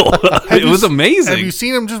know. It was amazing. Have you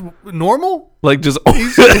seen him just normal? Like just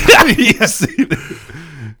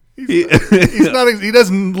He's not. He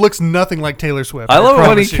doesn't looks nothing like Taylor Swift. I love it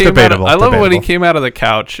when he promise you. came out. Debatable, I love it when he debatable. came out of the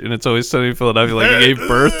couch, and It's Always Sunny in Philadelphia. Like he gave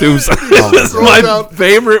birth to himself. Oh my This is God. my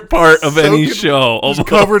favorite part of any Soaking- show. Just Almost.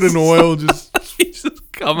 covered in oil, just He's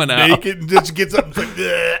just coming out. naked, and just gets up and like,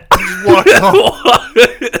 just walks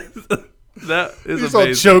off. That is He's all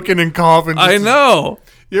amazing. choking and coughing. I Just- know.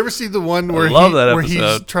 You ever see the one where love that where he's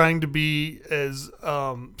episode. trying to be as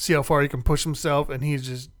see how far he can push himself, and he's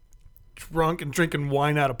just drunk and drinking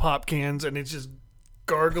wine out of pop cans, and it's just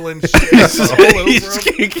gargling shit He all over just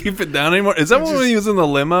him. can't keep it down anymore. Is that when he was in the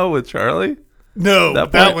limo with Charlie? No,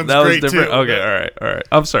 that one's great too. Okay, all right.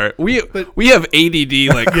 I'm sorry. We have ADD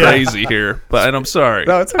like crazy here, and I'm sorry.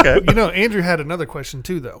 No, it's okay. You know, Andrew had another question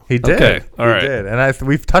too, though. He did. Okay, all He right. did. And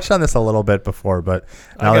we've touched on this a little bit before, but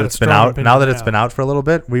now got that a it's been strong out, now that opinion it's been out for a little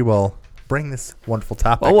bit, we will bring this wonderful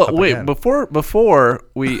topic. Oh, up wait. again. Before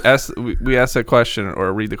we ask that question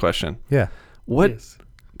or read the question, Yeah. what Yes.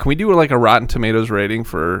 can we do like a Rotten Tomatoes rating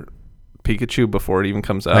for Pikachu before it even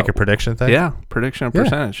comes out? Like a prediction thing? yeah, prediction and Yeah.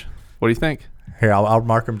 percentage. What do you think? Here, I'll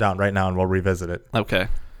mark them down right now and we'll revisit it. Okay.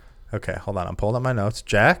 Okay, hold on. I'm pulling up my notes.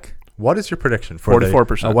 Jack, what is your prediction for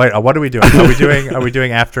 44%. Wait, what are we doing? Are we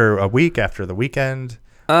doing after a week, after the weekend?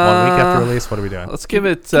 1 week after release? What are we doing? Let's give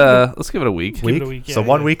it a week. Give it a week, So yeah,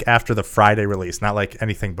 1 yeah. week after the Friday release, not like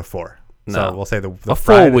anything before. No. So we'll say the A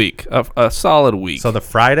Friday, full week. A solid week. So the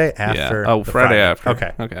Friday after. Yeah. Oh, the Friday after.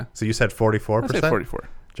 Okay. Okay. So you said I 44%? say 44.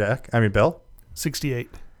 Jack? I mean, Bill? 68.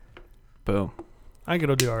 Boom. I think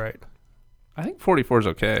it'll do all right. I think 44 is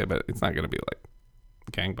okay, but it's not going to be like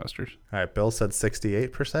gangbusters. All right, Bill said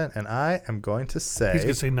 68%, and I am going to say He's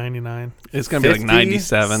gonna say 99. It's going to be like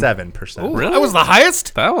 97. 7%. Really? That was the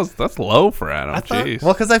highest. That's low for Adam. I thought- Jeez.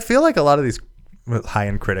 Well, because I feel like a lot of these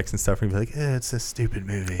high-end critics and stuff are gonna be like, it's a stupid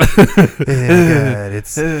movie. God,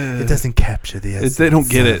 it doesn't capture the essence. They don't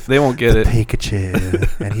get it. They won't get it.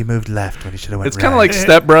 Pikachu, and he moved left when he should have went It's right. kind of like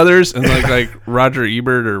Step Brothers, and like Roger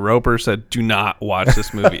Ebert or Roper said, "Do not watch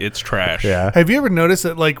this movie. It's trash." yeah. Have you ever noticed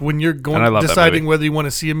that, like, when you're And I going love that deciding movie. whether you want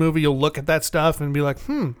to see a movie, you'll look at that stuff and be like,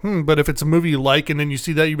 But if it's a movie you like, and then you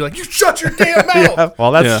see that, you'd be like, you shut your damn mouth. Yeah,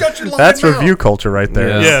 well, that's Yeah. Shut your that's lying mouth. review culture right there.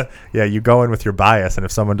 Yeah. Yeah. Yeah, you go in with your bias, and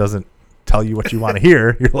if someone doesn't tell you what you want to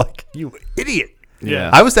hear, you're like, you idiot.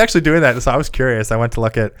 Yeah. I was actually doing that, so I was curious. I went to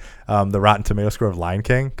look at the Rotten Tomato score of Lion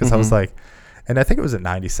King because I was like, and I think it was at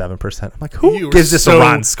 97%. I'm like, who You were gives this so- a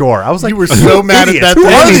rotten score? I was like, you were so mad at idiots. that Who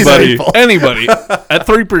thing. are these Anybody, people? anybody at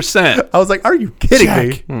 3%. I was like, are you kidding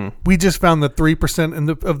Jack, me? we just found the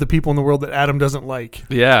 3% of the people in the world that Adam doesn't like.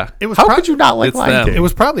 Yeah, It was How prob- could you not like It's Lion them. King? It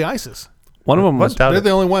was probably ISIS. one of them was. What doubt They're it.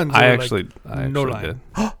 the only ones. I that were actually no did. line.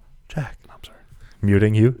 Jack, I'm sorry.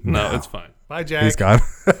 muting you? No, it's fine. Bye, Jack. He's gone.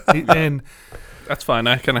 And That's fine.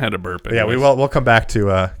 I kind of had to burp. Yeah, anyways. we'll come back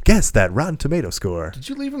to guess that Rotten Tomato score. did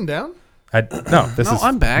you leave him down? No, this No, is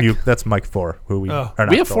I'm back. That's Mike 4. Who we? Oh. or not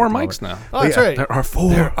We have Bill 4 at the mics moment. now. Oh, that's yeah. right. There are 4.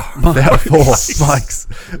 They have 4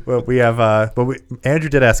 mics. Well, we have. Andrew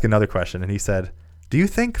did ask another question, and he said, "Do you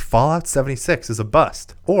think Fallout 76 is a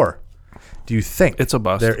bust, or do you think It's a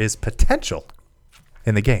bust. there is potential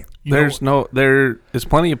in the game?" You know- There is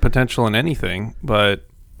plenty of potential in anything, but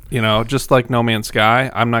just like No Man's Sky,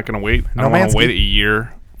 I'm not going to wait. I don't want Man's to wait Sky- a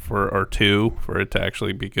year or 2 for it to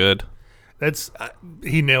actually be good. That's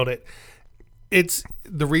he nailed it. It's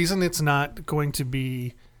the reason it's not going to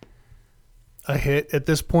be a hit at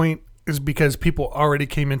this point is because people already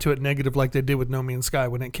came into it negative like they did with No Man's Sky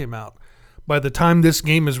when it came out. By the time this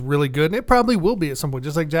game is really good, and it probably will be at some point,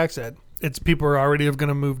 just like Jack said, it's people are already going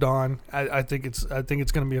to moved on. I think it's going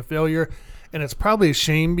to be a failure, and it's probably a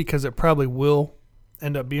shame because it probably will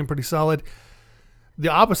end up being pretty solid. The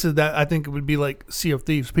opposite of that, I think it would be like Sea of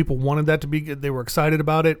Thieves. People wanted that to be good. They were excited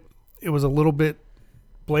about it. It was a little bit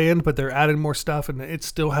bland, but they're adding more stuff, and it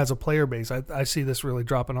still has a player base. I see this really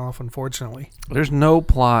dropping off, unfortunately. There's no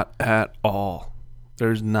plot at all.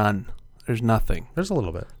 There's none. There's nothing. There's a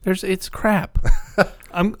little bit. It's crap.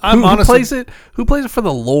 I'm Who honestly plays it? Who plays it for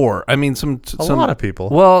the lore? I mean, some lot of people.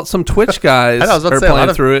 Well, some Twitch guys I know, I was about are to say,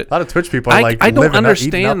 playing through it. A lot of Twitch people I are like don't living up,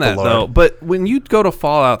 eating up understand the that lore. though. But when you go to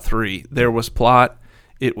Fallout 3, there was plot.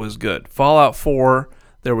 It was good. Fallout 4,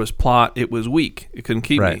 there was plot. It was weak. It couldn't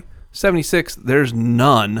keep me. 76, there's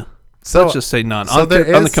none. So let's just say none. So on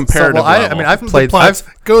the comparative level. I mean, I've played. plots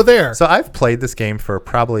go there. So I've played this game for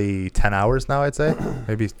probably 10 hours now. I'd say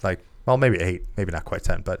maybe maybe 8, maybe not quite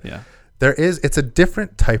 10, but yeah. It's a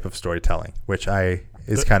different type of storytelling, which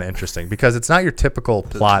is kind of interesting because it's not your typical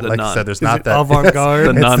plot. Like you said, there's not that avant-garde.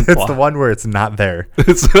 The nun It's plot. the one where it's not there.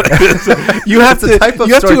 You have It's a type of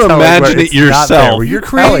you have to storytelling where imagine it's it not there, yourself. where you're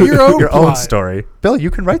create telling your own own plot. story. Bill,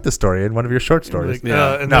 you can write the story in one of your short stories.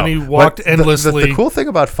 And then he walked but endlessly. The cool thing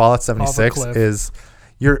about Fallout 76 cliff. is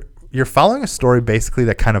you're following a story basically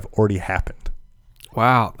that kind of already happened.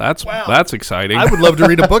 Wow, that's exciting. I would love to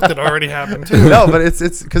read a book that already happened too. No, but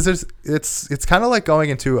it's because it's kind of like going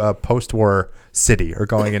into a post-war city or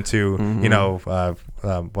going into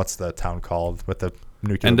what's the town called with the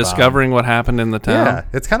nuclear and bomb. discovering what happened in the town. Yeah,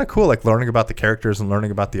 it's kind of cool, like learning about the characters and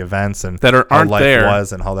learning about the events and That how aren't life there.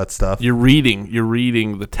 was and all that stuff. You're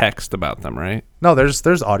reading the text about them, right? No,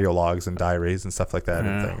 there's audio logs and diaries and stuff like that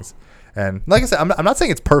and things. And like I said, I'm not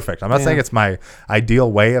saying it's perfect. I'm not saying it's my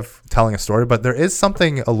ideal way of telling a story, but there is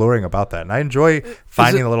something alluring about that. And I enjoy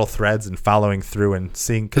finding the little threads and following through and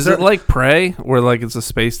seeing. Is it like Prey, where like it's a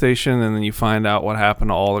space station and then you find out what happened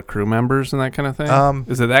to all the crew members and that kind of thing?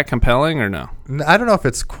 Is it that compelling or no? I don't know if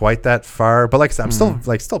it's quite that far, but like I said,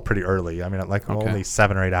 I'm still pretty early. I mean, only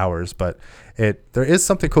 7 or 8 hours, but there is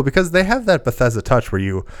something cool because they have that Bethesda touch where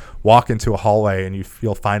you walk into a hallway and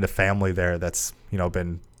you'll find a family there that's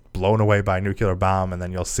been blown away by a nuclear bomb, and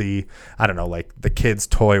then you'll see, I don't know, like the kid's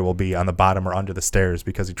toy will be on the bottom or under the stairs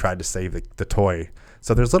because he tried to save the toy.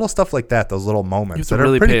 So there's little stuff like that, those little moments that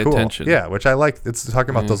really are pretty pay cool. attention. Yeah, which I like. It's talking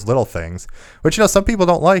about those little things, which some people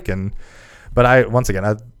don't like, but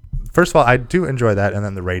first of all, I do enjoy that, and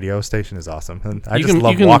then the radio station is awesome. And I just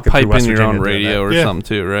love walking pipe through West in your Virginia own doing radio that. or something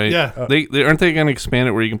too, right? Yeah. They aren't they going to expand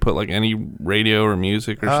it where you can put like any radio or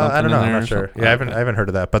music or something? I don't know. in I'm there not or sure. something? Yeah, I haven't heard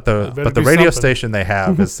of that. But the be radio something. station they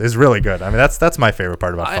have is really good. I mean, that's my favorite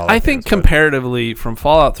part about Fallout. I think games, but- comparatively from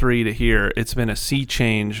Fallout 3 to here, it's been a sea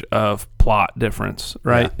change of plot difference,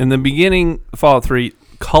 right? Yeah. In the beginning, Fallout 3,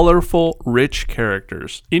 colorful, rich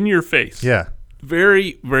characters in your face. Yeah.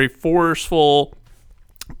 Very, very forceful,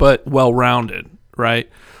 but well-rounded, right?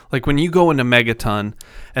 Like when you go into Megaton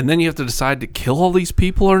and then you have to decide to kill all these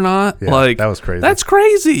people or not. Yeah, like that was crazy. That's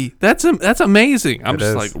crazy. That's amazing. I'm It just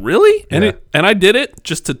is. like, really? And Yeah. and I did it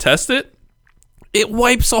just to test it. It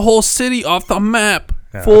wipes a whole city off the map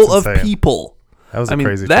Yeah, full that's of insane. people. That was a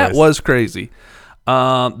crazy that choice. was crazy.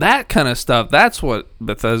 That kind of stuff, that's what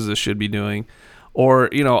Bethesda should be doing. Or,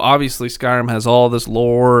 obviously Skyrim has all this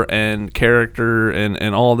lore and character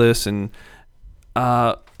and all this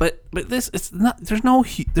but this, it's not, there's no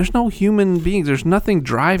human beings. There's nothing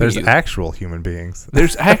driving There's you. actual human beings.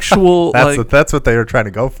 There's actual That's what they were trying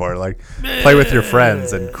to go for. Like, play with your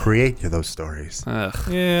friends and create those stories.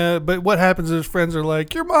 Yeah, but what happens is friends are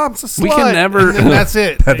like, your mom's a slut. We can never- And then that's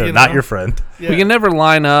it. They're not your friend. Yeah. We can never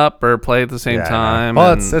line up or play at the same Yeah, I know. time.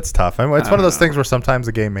 Well, and it's tough. I mean, it's one of those know. things where sometimes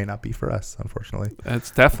a game may not be for us, unfortunately.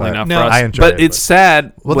 it's definitely But not No, for us. I enjoy but it, it's but-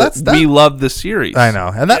 sad. Well, Well, that's- we love the series. I know,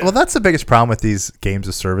 and that's the biggest problem with these games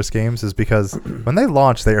as service games is because when they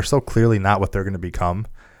launch, they are so clearly not what they're going to become,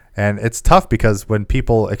 and it's tough because when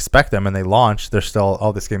people expect them and they launch, they're still,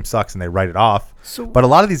 oh, this game sucks, and they write it off. But a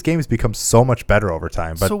lot of these games become so much better over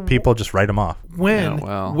time, but people just write them off.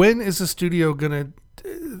 When is the studio gonna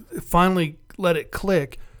finally let it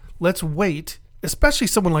click? Let's wait. Especially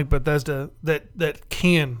someone like Bethesda that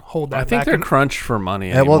can hold that. I think back they're and- crunched for money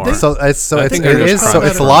Yeah, anymore. well, it's I think they're it just is so crunched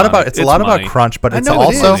it's a for lot money. about It's a lot about money. crunch, but I it's know it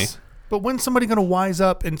also is. But when's somebody going to wise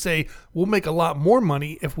up and say, we'll make a lot more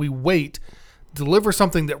money if we wait, deliver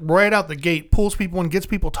something that right out the gate pulls people and gets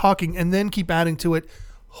people talking, and then keep adding to it?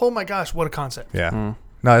 Oh my gosh, what a concept. yeah.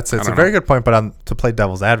 No, it's a very good point, but to play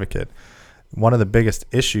devil's advocate, one of the biggest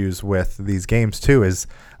issues with these games too is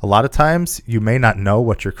a lot of times you may not know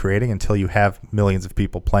what you're creating until you have millions of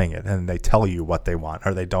people playing it and they tell you what they want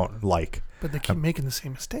or they don't like. But they keep making the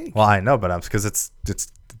same mistake. Well, I know, but because it's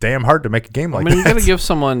damn hard to make a game like that. I mean, you got to give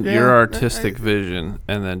someone your artistic vision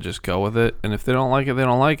and then just go with it. And if they don't like it, they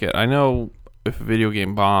don't like it. I know if a video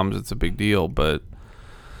game bombs, it's a big deal, but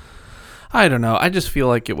I don't know. I just feel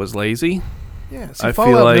like it was lazy. Yeah, see, I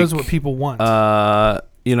Fallout feel like knows what people want.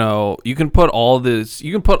 you know, you can put all this.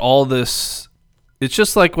 It's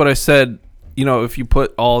just like what I said. You know, if you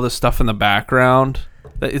put all this stuff in the background,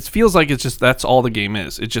 it feels like it's just that's all the game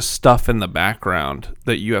is. It's just stuff in the background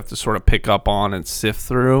that you have to sort of pick up on and sift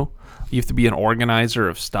through. You have to be an organizer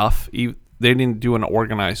of stuff. They didn't do an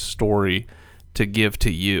organized story to give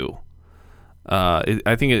to you.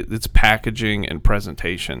 I think it's packaging and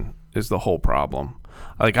presentation is the whole problem.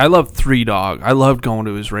 Like, I love Three Dog. I loved going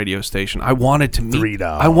to his radio station. I wanted to meet Three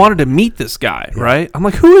Dog. I wanted to meet this guy, right? I'm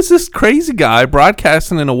like, who is this crazy guy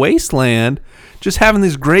broadcasting in a wasteland, just having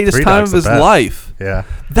this greatest Three time Dog's of his the best. life? Yeah.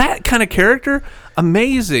 That kind of character,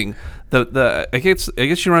 amazing. I guess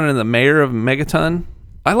you run into the mayor of Megaton.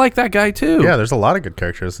 I like that guy too. Yeah, there's a lot of good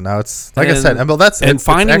characters. Now it's like I And- said, and well, it's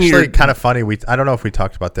finding actually your- kind of funny. I don't know if we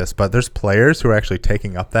talked about this, but there's players who are actually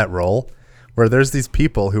taking up that role, where there's these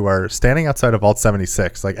people who are standing outside of Vault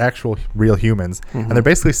 76, like actual real humans, and they're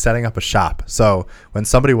basically setting up a shop. So when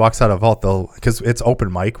somebody walks out of Vault, because it's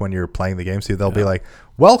open mic when you're playing the game, so they'll be like,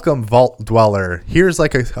 "Welcome, Vault Dweller. Here's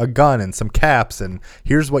like a gun and some caps, and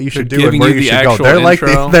here's what you should do and giving where you you the should go." actual They're like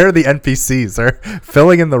intro. they're the NPCs. They're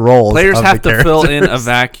filling in the roles. Players of have the to fill in a characters.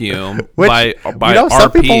 vacuum Which, by you know,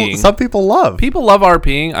 RPing. some people love. People love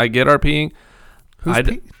RPing. I get RPing. Who's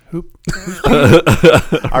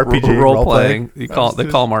RPG role playing. They call them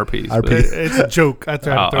RPs. RP. but- It's a joke. I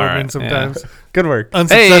try Oh, to throw it in alright, sometimes. Good work.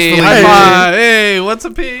 Unsuccessfully. Hey, high five. Hey, what's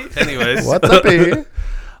a P? Anyways, What's up, E?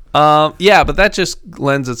 yeah, but that just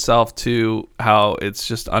lends itself to how it's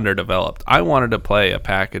just underdeveloped. I wanted to play a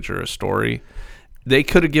package or a story. They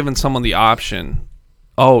could have given someone the option.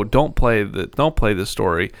 Oh, don't play the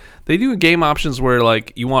story. They do game options where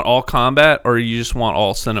like you want all combat or you just want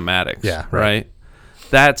all cinematics. Yeah, right.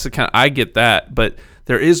 That's the kind. I get that, but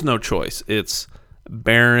there is no choice. It's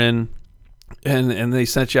barren. And they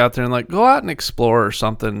sent you out there and like, go out and explore or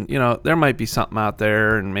something. You know, there might be something out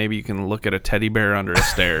there, and maybe you can look at a teddy bear under the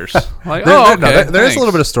stairs. Like, There is a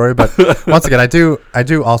little bit of story, but once again, I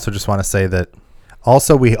do also just want to say that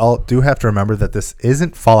also we all do have to remember that this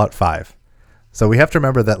isn't Fallout 5. So we have to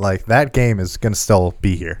remember that like that game is going to still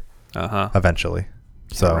be here eventually.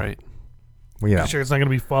 So, right. you know, You sure it's not going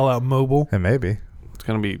to be Fallout Mobile? it may be. It's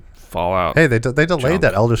gonna be Fallout. Hey, they delayed Jump.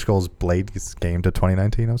 that Elder Scrolls Blades game to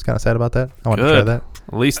 2019. I was kind of sad about that. I wanted to try Good. that.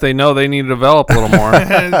 At least they know they need to develop a little more.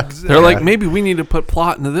 They're like, maybe we need to put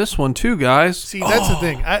plot into this one too, guys. See, that's the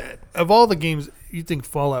thing. Of all the games, you think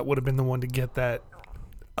Fallout would have been the one to get that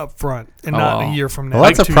up front and not a year from now. Well,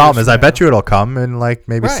 that's like the 2 problem. years Is I from bet now. you it'll come in like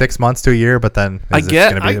maybe Right. 6 months to a year, but then I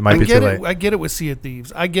get- it might be too late. I get it with Sea of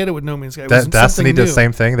Thieves. I get it with No Man's Sky. It was Destiny something did the new.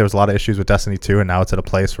 same thing. There was a lot of issues with Destiny 2, and now it's at a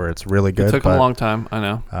place where it's really good. It took but, them a long time. I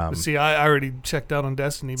know. But see, I already checked out on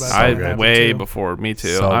Destiny. By the So time it good. happened, Way too. before me too.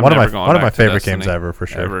 So I'm one of never my going one of back my to favorite Destiny, games ever for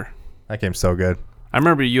sure. Ever. That game's so good. I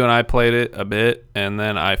remember you and I played it a bit, and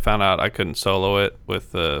then I found out I couldn't solo it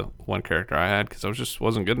with the one character I had because I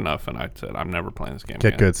wasn't good enough, and I said I'm never playing this game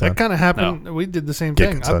Get again. good, son. That kind of happened. We did the same Get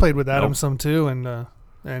thing. I consent. played with Adam Nope. some too, and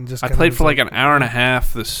just I kinda played was for like an hour and a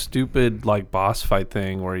half. This stupid like boss fight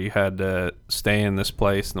thing where you had to stay in this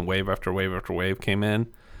place, and the wave after wave after wave came in.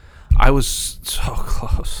 I was so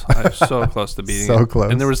close. I was so close to beating So it. close.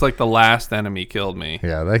 And there was like the last enemy killed me.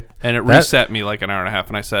 Yeah, And it that- reset me like an hour and a half,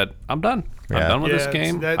 and I said, I'm done. I'm Yeah. done with Yeah, this it's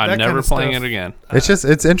game. that I'm kind never of playing stuff. it again.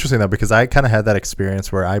 it's interesting though because I kind of had that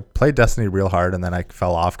experience where I played Destiny real hard and then I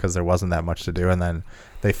fell off because there wasn't that much to do, and then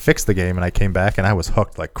they fixed the game and I came back and I was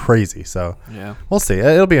hooked like crazy. So Yeah. we'll see.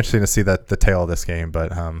 It'll be interesting to see the tail of this game,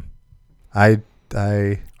 but I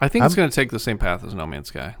think it's going to take the same path as No Man's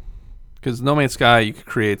Sky. Because No Man's Sky, you could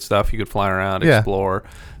create stuff, you could fly around, Yeah. explore.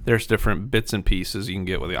 There's different bits and pieces you can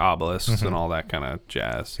get with the obelisks and all that kind of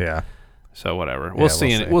jazz. yeah. So whatever. Yeah, We'll see.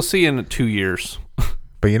 we'll see. We'll see in 2 years.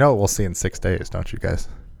 But you know what we'll see in 6 days, don't you guys?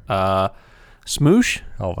 Smoosh?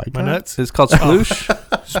 Oh my My god. nuts. It's called Sploosh?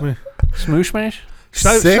 Smoosh. Smoosh Mash?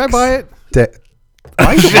 Should I buy it? Why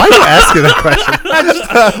are you asking that question?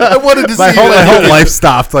 I wanted to see. my whole life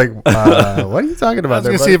stopped. Like, what are you talking I about? was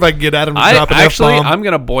there, gonna see if I can get Adam to I drop an actually, F-bomb. I'm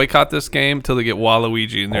going to boycott this game till they get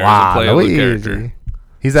Waluigi in there as a playable character.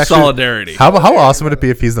 He's actually Solidarity. How awesome would it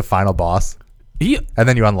be if he's the final boss? and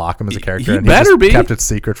then you unlock him as a character. He and better just be. kept it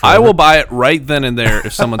secret I forever. will buy it right then and there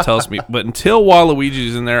if someone tells me. But until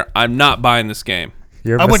Waluigi's in there, I'm not buying this game.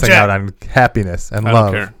 You're I'm with missing Jack. out on happiness and I don't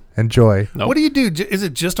love care. and joy. Nope. What do you do? Is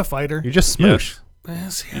it just a fighter? You just smoosh.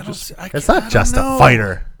 Yes. It's not just a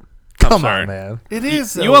fighter. I'm Come sorry. on, man. It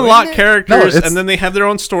is. You though, unlock isn't it? characters, No, it's- and then they have their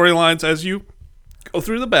own storylines as you go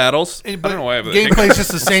through the battles. I But don't know why I have the gameplay's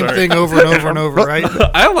just the same Sorry. thing over and over and over, right?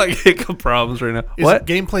 I have like hiccup problems right now. Is What?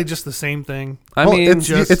 gameplay just the same thing? I Well, mean,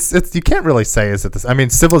 it's you can't really say is it this. I mean,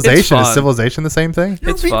 civilization fun. is civilization the same thing?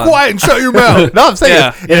 It's Be fun. quiet and shut your mouth. No, I'm saying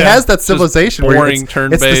Yeah, it has that Just civilization where boring it's the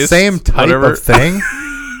turn-based, same type whatever. of thing.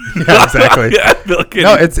 Yeah, exactly. Yeah, I feel like I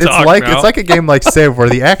No, need to it's talk like now. it's like a game like Civ where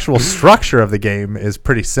the actual structure of the game is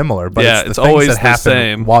pretty similar, but Yeah, it's the it's things always that the happen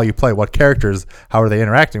same. while you play. What characters? How are they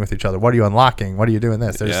interacting with each other? What are you unlocking? What are you doing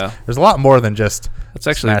this? Yeah. There's a lot more than just That's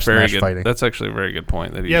actually smash, a very smash good. fighting. That's actually a very good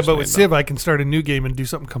point. That he Yeah, just but made, with though. Civ, I can start a new game and do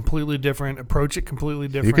something completely different, approach it completely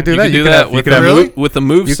different. could do You that. can You do could that have- you with could the have- move, with the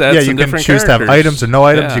move You, sets. yeah, and you can different choose to have characters. items or no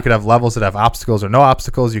items. Yeah. You could have levels that have obstacles or no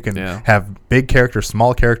obstacles. You can Yeah. have big characters,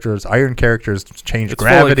 small characters, iron characters, change It's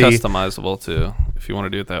gravity. fully customizable too, if you want to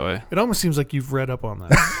do it that way. It almost seems like you've read up on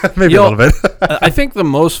that. Maybe Yo, a little bit. I think the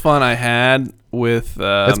most fun I had with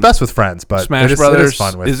It's best with friends, but Smash it is Brothers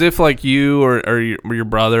fun with. is if like you or your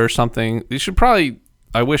brother or something. You should probably.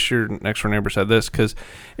 I wish your next door neighbor said this because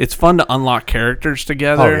it's fun to unlock characters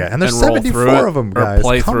together. Oh yeah, and there's roll through 74 it of them, or guys.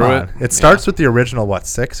 play Come through on. it. It starts with the original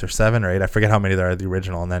 6 or 7 or 8. I forget how many there are the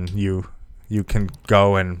original, and then you can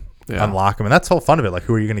go and unlock them, and that's the whole fun of it. Like,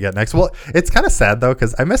 who are you going to get next? Well, it's kind of sad though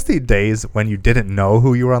because I miss the days when you didn't know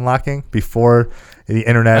who you were unlocking before the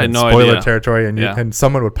internet I had and no spoiler idea. territory, and and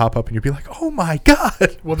someone would pop up and you'd be like, "Oh my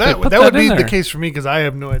god!" Well, They that put that that would in be the there. case for me because I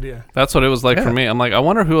have no idea. That's what it was like Yeah. for me. I'm like, I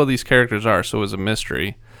wonder who all these characters are. So it was a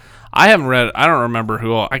mystery. I haven't read. I don't remember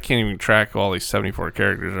who. I can't even track who all these 74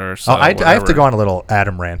 characters are. So I have to whatever. go on a little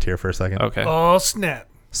Adam rant here for a second. Okay. Oh snap!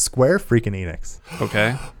 Square freaking Enix,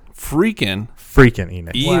 Okay. Freaking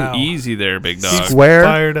Enix, Wow. easy there, big dog. Square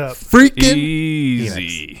Fired up. freaking.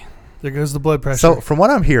 Easy. There goes the blood pressure. So from what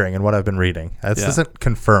I'm hearing and what I've been reading, this Yeah. isn't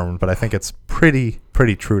confirmed, but I think it's pretty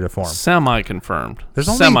true to form. Semi-confirmed. There's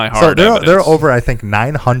only Semi-hard so there are evidence. over I think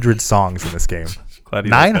 900 songs in this game. Glad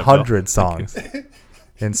you like that, Bill. 900 songs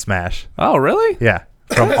in Smash. Oh, really? Yeah,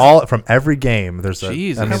 from every game. There's a.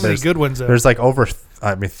 Jesus. I mean, how many there's, good ones? Though? there's like over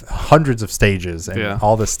hundreds of stages and Yeah.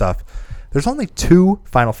 all this stuff. There's only 2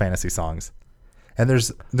 Final Fantasy songs. And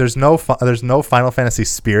there's no Final Fantasy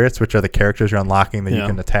spirits, which are the characters you're unlocking that you Yeah.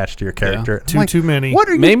 can attach to your character. Too- too many. What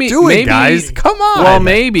are Maybe- you doing, maybe- guys? Come on. Well,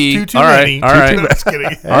 maybe. Too all right. many. All right. No, just kidding.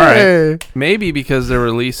 All right. Hey. Maybe because they're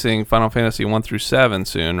releasing Final Fantasy 1 through 7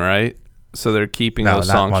 soon, right? So they're keeping No, those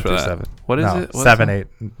not songs 1 for through that. 7. What is No, it? What's 7, it?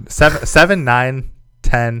 8, 7, 9,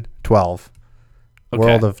 10, 12. Okay.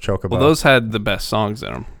 World of Chocobo. Well, those had the best songs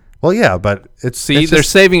in them. Well, yeah, but it's See, it's they're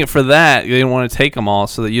just, saving it for that. They didn't want to take them all,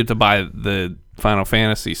 so that you have to buy the Final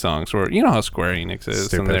Fantasy songs. Or you know how Square Enix is,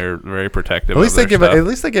 Stupid. and they're very protective. at least of their stuff. at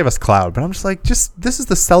least they gave us Cloud, but I'm just like, this is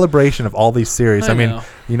the celebration of all these series. I mean, know.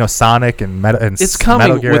 you know, Sonic and It's coming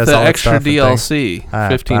Metal Gear with has the all that extra stuff and things. DLC,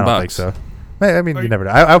 I $15. don't think so. I mean, you never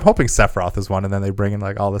know. I'm hoping Sephiroth is one, and then they bring in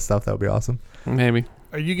like all this stuff. That would be awesome. Maybe.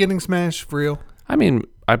 Are you getting Smash for real? I mean,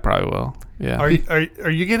 I probably will. Yeah. Are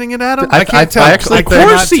you getting it, Adam? I- I can't I tell. actually I think- Of cannot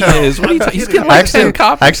course he tell. is. What are you he's getting I like actually, 10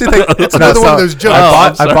 copies. I actually think It's another one of those jokes.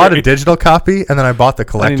 I I'm bought a sorry. digital copy, and then I bought the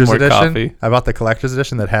collector's more edition. coffee. I bought the collector's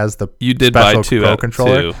edition that has the You did buy special 2 Pro out-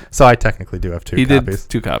 controller. 2. So I technically do have 2 He copies. did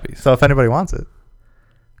 2 copies. So if anybody wants it,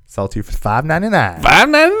 sell it to you for $5.99.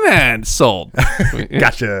 $5.99 sold.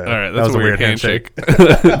 Gotcha. All right, That that's was a weird handshake.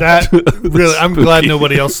 That really, I'm glad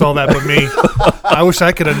nobody else saw that but me. I wish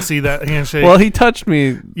I could unsee that handshake. Well, he touched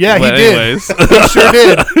me. yeah, he but did. anyways. He sure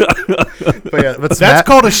did. But yeah, but That's Sma-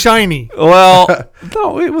 called a shiny. Well,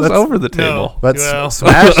 no, it was Let's- over the table. But Well.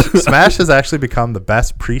 Smash has actually become the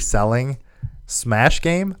best pre-selling Smash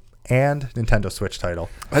game and Nintendo Switch title.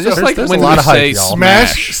 I just There's- like there's when a lot you of hype, say y'all.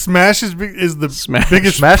 Smash is the Smash.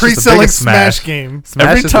 biggest Smash is the pre-selling biggest Smash Smash. game. Smash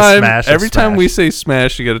every is the time, Smash of every time Smash. we say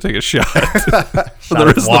Smash, you got to take a shot for Shot the of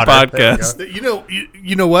rest of the water. There you podcast.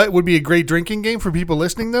 You know what would be a great drinking game for people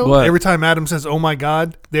listening though? What? Every time Adam says, "Oh my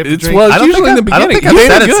God," they have to It's drink. well, I don't usually think in the I don't beginning. think I've He's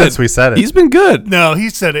said been it good. since we said it. He's been good No, he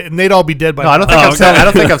said it, and they'd all be dead by No, now. I don't think Oh, I've said. okay. I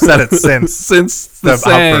don't think I've said it since since the the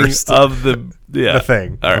saying outburst. of the the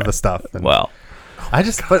thing All of right. the stuff. And Well, I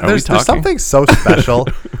just but Are we there's talking? something so special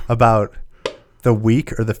about the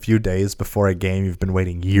week or the few days before a game you've been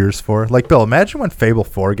waiting years for. Like, Bill, imagine when Fable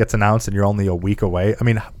 4 gets announced and you're only a week away. I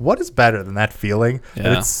mean, what is better than that feeling? Yeah.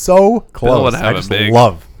 That it's so close. would have I a just big-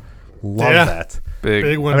 love Yeah. that. big.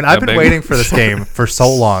 Big one. I mean, a I've been big waiting one. for this game for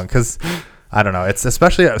so long because I don't know. It's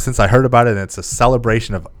especially since I heard about it, and it's a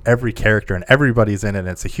celebration of every character and everybody's in it. And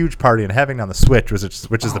it's a huge party, and having it on the Switch, which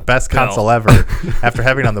is the best console ever. After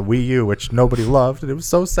having it on the Wii U, which nobody loved, and it was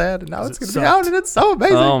so sad. And now it's going to be out, and it's so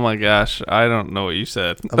amazing. Oh my gosh, I don't know what you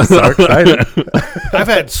said. I'm so excited. I've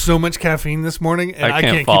had so much caffeine this morning, and I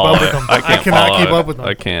can't keep follow up with it. them. I cannot keep up with them.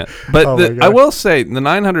 I can't. But Oh my God. I will say the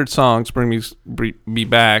 900 songs bring me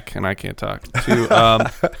back, and I can't talk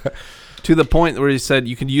to the point where he said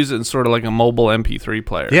you could use it in sort of like a mobile MP3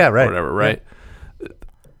 player. Yeah, right. Or whatever, right?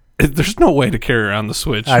 There's no way to carry around the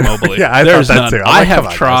Switch I know. mobily. Yeah, I There's thought that none. too. I'm I like, have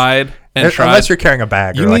come on, tried and tried. Unless you're carrying a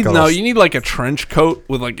bag. You or like need a little, you need like a trench coat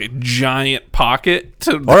with like a giant pocket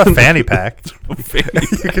to or a fanny pack. You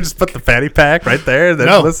can just put the fanny pack right there. Then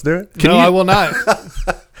No. let's do it. No, I will not.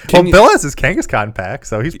 Well, Bill has his Kangaskhan pack,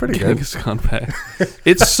 so he's pretty good. Kangaskhan pack.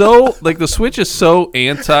 It's so like the Switch is so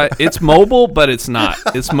anti. It's mobile, but it's not.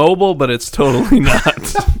 It's mobile, but it's totally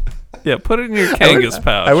not. Yeah, put it in your Kangas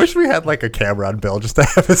pouch. I wish we had like a camera on Bill just to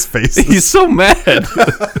have his face. He's so mad,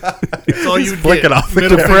 That's all you flicking get. off the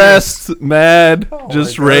Middle camera. depressed, mad, my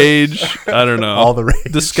just God. rage. I don't know. All the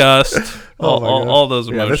rage. disgust, Oh my gosh. all those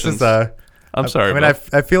Yeah, emotions. this is I'm sorry. I mean, Bill.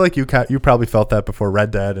 I feel like you probably felt that before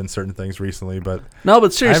Red Dead and certain things recently, but no, but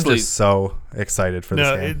I'm seriously, just so excited for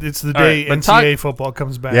No, this game. it's the All day right, but NCAA football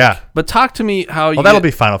comes back. Yeah, but talk to me how you. that'll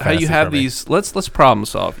be Final How Fantasy you have for me. these? Let's problem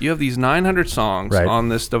solve. You have these 900 songs Right. on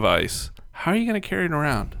this device. How are you going to carry it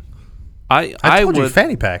around? I told you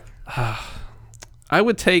fanny pack. I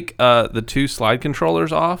would take the two slide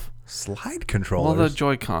controllers off. Slide controllers. Well, the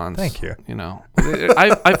Joy-Cons. Thank you. You know,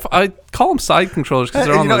 I call them side controllers because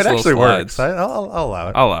they're on those it little actually slides. works. I'll allow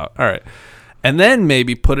it. I'll allow it. All right, and then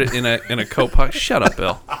maybe put it in a coat pocket. Shut up,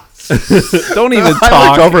 Bill. Don't even I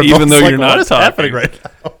talk, looked over at even Bill's though like, you're what not is talking. happening right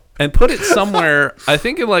now? And put it somewhere. I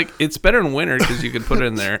think it's better in winter because you could put it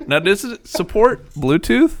in there. Now, does it support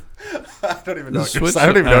Bluetooth? I don't even know. The What Switch- I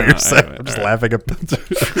don't even know what I you're don't know. saying. Anyway, I'm just all right. laughing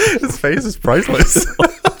at his face is priceless.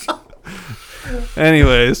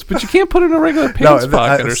 Anyways, but you can't put it in a regular No, pants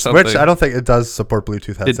pocket or something. Switch. I don't think it does support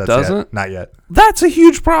Bluetooth headsets. Yet. doesn't? Not yet. That's a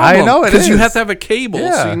huge problem. I know it because you is. have to have a cable, so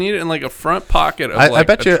Yeah. you need it in like a front pocket. Of I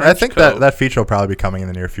bet a you. I trench think coat. that feature will probably be coming in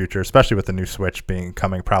the near future, especially with the new Switch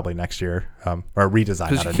coming probably next year, or a redesign.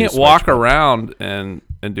 because not you a new can't Switch, walk but- around and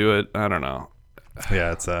do it. I don't know.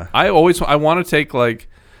 Yeah, it's I want to take like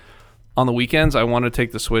on the weekends. I want to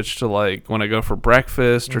take the Switch to like when I go for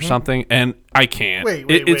breakfast or something, and I can't. Wait,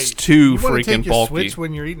 It's too you wanna freaking take your bulky. Switch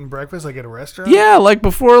when you're eating breakfast, like at a restaurant? Yeah, like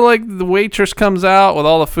before, like the waitress comes out with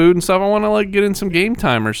all the food and stuff. I want to like get in some game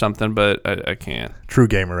time or something, but I can't. true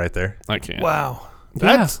gamer right there. I can't. Wow.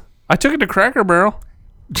 Yeah. That's I took it to Cracker Barrel.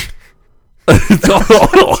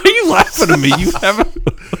 Why are you laughing at me? You haven't.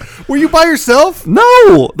 Were you by yourself? No,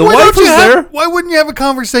 the Why wife don't you was there have- Why wouldn't you have a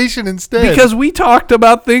conversation instead? because we talked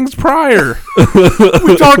about things prior. we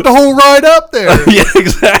talked the whole ride up there. Yeah,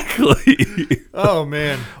 exactly. Oh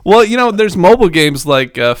man. Well, you know, there's mobile games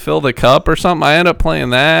like Fill the Cup or something. I end up playing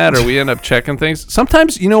that, or we end up checking things.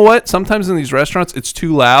 Sometimes, you know what? Sometimes in these restaurants, it's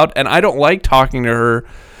too loud, and I don't like talking to her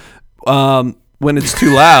when it's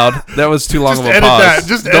too loud. That was too long Just of a edit pause. that.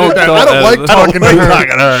 Just edit that. I don't edit like it. talking to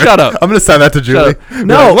her. Shut up. I'm gonna send that to Julie. Shut up.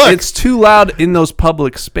 No, Look. it's too loud in those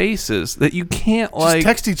public spaces that you can't Just like.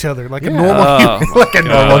 text each other like a Yeah. normal human. like a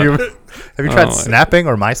normal God. human. Have you tried my snapping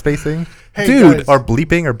or MySpacing? Hey, Dude, guys, Or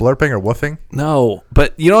bleeping or blurping or woofing? No,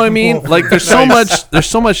 but you know what I mean. Whoa. Like there's so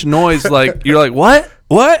much noise. Like you're like what,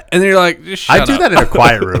 and then you're like, just shut I do up. that in a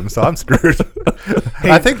quiet room, so I'm screwed.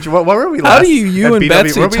 I think what were we last? How do you at and BW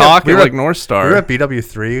Betsy were we talk we at were like North Star? We were at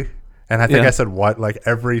BW3, and I think Yeah. I said what like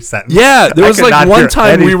every sentence. Yeah, there I was could like not one hear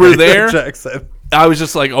time we were anything there. Jack said. I was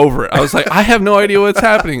just like over it. I was like, I have no idea what's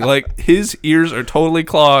happening. Like his ears are totally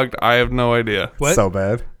clogged. I have no idea. What? So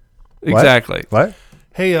bad. Exactly. What?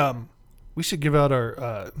 Hey, we should give out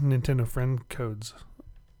our Nintendo friend codes.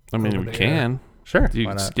 I mean, Over we there. can. Sure. You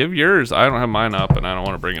Why not? give yours. I don't have mine up, and I don't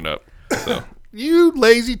want to bring it up. So You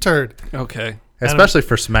lazy turd. okay. Especially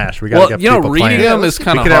for Smash, we gotta Well, get you know, people reading playing. them let's is see.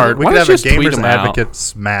 kind we of could have, hard. we Why could don't have you a just tweet Gamers them out? Advocate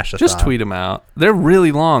Smash. Just tweet them out. They're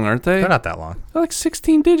really long, aren't they? They're not that long. They're like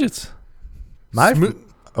 16 digits. My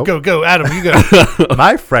Oh. Go, Adam. You go.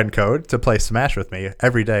 my friend code to play Smash with me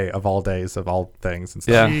every day of all days of all things and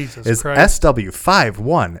stuff Yeah. Jesus is Christ.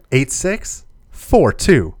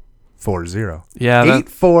 SW51864240. Yeah.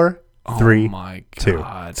 8432. Oh my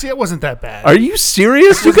god. See, it wasn't that bad. Are you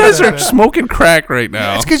serious? You guys are bad. smoking crack right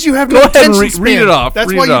now. It's because you have Go no ahead and attention read span. it off. That's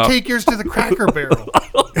Read why it you off. take yours to the Cracker Barrel.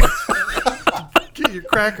 Get your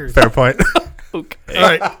crackers. Fair point. Okay. All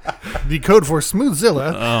right. The code for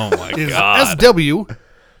Smoothzilla Oh my is god.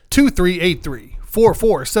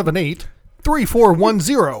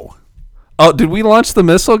 SW238344783410. Oh, did we launch the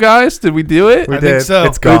missile, guys? Did we do it? We I did. think so.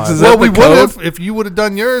 It's gone. Is Well, that we the would code? have if you would have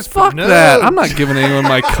done yours. Fuck but no. that. I'm not giving anyone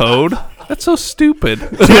my code. That's so stupid.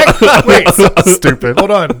 Wait, Stupid.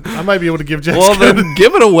 hold on. I might be able to give Jack's Well, code. then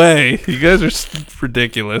give it away. You guys are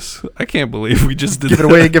ridiculous. I can't believe we just did Give it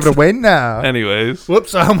away. Give it away now. Anyways.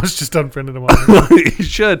 Whoops! I almost just unfriended him. Already. You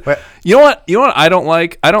should. Wait. You know what? I don't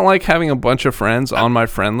like. I don't like having a bunch of friends on my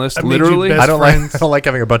friend list. I made you Literally. best I don't friends. like. I don't like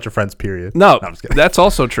having a bunch of friends. Period. No, I'm just kidding. that's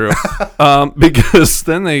also true. Because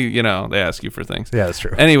then they ask you for things. Yeah, that's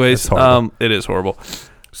true. Anyways, That's horrible. it is horrible.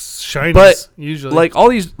 Shinies, But, usually. Like all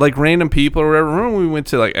these like random people or whatever. Remember when we went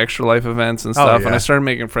to like Extra Life events and stuff, and yeah. I started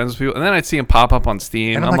making friends with people, and then I'd see them pop up on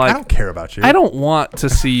Steam. And I'm I'm like, I don't care about you. I don't want to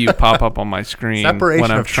see you pop up on my screen Separation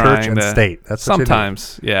when I'm of church trying and to. state. That's what you need.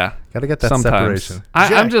 Sometimes, yeah. Gotta get that Sometimes. separation. I'm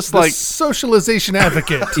Jack, just the like, socialization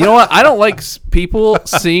advocate. you know what? I don't like people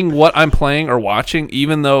seeing what I'm playing or watching,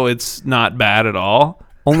 even though it's not bad at all.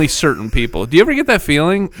 Only certain people. Do you ever get that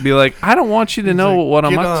feeling? Be like, I don't want you to know what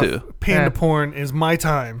I'm Get up off. to. Panda Yeah. porn is my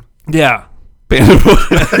time. Yeah.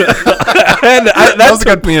 And that was a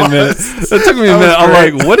took good me a minute. pause. That took me a That was minute. I'm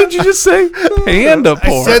great. like, what did you just say? Panda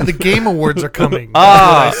porn. I said the Game Awards are coming.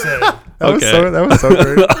 Ah. That's what I said. That was so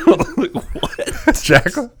great. Jack,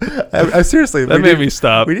 I seriously, That made me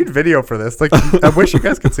stop. We need video for this. Like, I wish you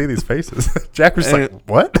guys could see these faces. Jack was just like,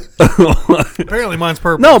 "What?" Apparently, mine's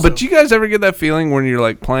purple. No, so- but do you guys ever get that feeling when you're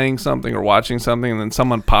like playing something or watching something and then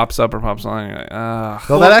someone pops up or pops on and you're like, ah.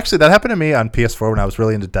 Well, that happened to me on PS4 when I was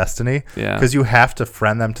really into Destiny. Yeah. Because you have to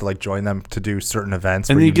friend them to like join them to do certain events.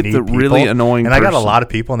 And where then you you get need the people. really annoying And I got a person. lot of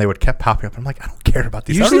people, and they would kept popping up. I'm like, I don't care about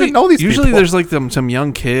these. I don't even know these usually people. there's like some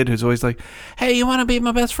young kid who's always like, hey, you want to be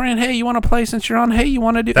my best friend? Hey, you want to play since you're on? Hey, you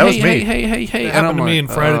want to do? That was hey, me. hey. It And happened I'm to me like,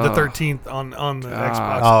 in Friday the "Ugh." 13th on the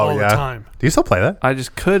Xbox Oh, all yeah. the time. Do you still play that? I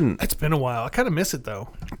just couldn't. It's been a while. I kind of miss it though.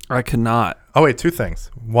 I could not. Oh wait, two things.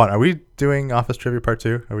 One, are we doing Office Trivia Part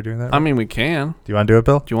 2? Are we doing that? I mean, we can. Do you want to do it,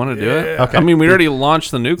 Bill? Do you want to do it? Yeah. Okay. I mean, we already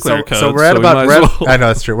launched the nuclear code. So we're at we about. might We're as at, well. I know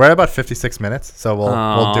that's true. We're at about 56 minutes, so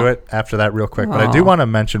we'll do it after that real quick. But I do Aw. want to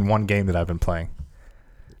mention one game that I've been playing.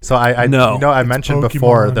 So I No. you know, I mentioned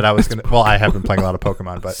before Pokemon. that I was gonna. Well, I have been playing a lot of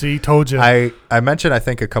Pokemon, but See, told you. I mentioned I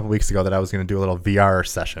think a couple weeks ago that I was gonna do a little VR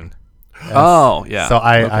session. Oh, yeah. So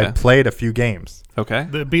I Okay. played a few games. Okay.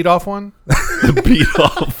 the beat off one. The beat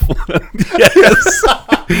off one. Yes.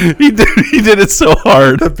 He did it so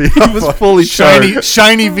hard. He was fully charged.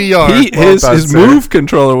 Shiny VR. His about to say. move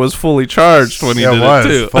controller was fully charged when he It did was it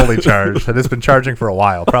too. fully charged. It has been charging for a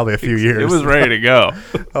while, probably a few years. It was ready to go.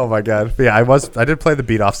 Oh my god! But yeah, I did play the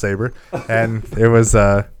beat off saber, and it was.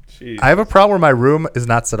 I have a problem where my room is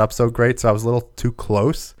not set up so great, so I was a little too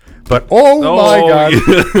close. But oh my god,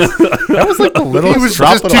 that was like the little. He was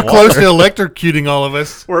drop just in too the close to water. electrocuting all of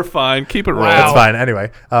us. We're fine. Keep it Wow. rolling. That's fine.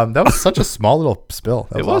 Anyway, that was such a small little spill.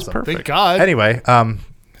 That It was awesome. perfect. Thank God. Anyway,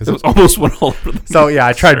 It was almost went all over the so yeah,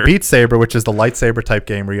 I tried Sure. Beat Saber, which is the lightsaber type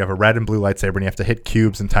game where you have a red and blue lightsaber and you have to hit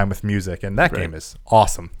cubes in time with music, and that Right. game is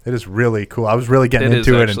awesome. It is really cool. I was really getting It is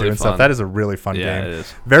into it and actually doing fun. stuff. That is a really fun Yeah, game. it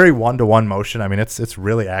is. Very one-to-one motion. I mean, it's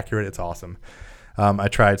really accurate. It's awesome. I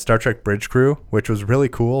tried Star Trek Bridge Crew, which was really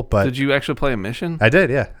cool, but Did you actually play a mission? I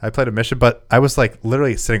did, yeah. I played a mission, but I was like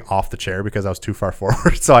literally sitting off the chair because I was too far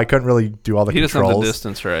forward, so I couldn't really do all the He doesn't have controls. the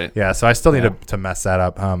distance right. Yeah, so I still need Yeah. to mess that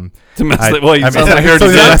up. To mess that- well, you sound like I you already still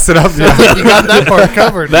need to did. mess it up. Yeah. You got that part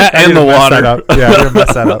covered. That I need and to the mess that water. up. Yeah, I need to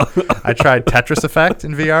mess that up. I tried Tetris Effect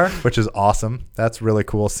in VR, which is awesome. That's really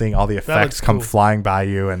cool. Seeing all the effects looks come cool. flying by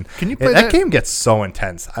you, and Can you play that that? game gets so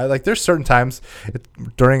intense. I like. There's certain times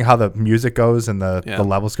during how the music goes and the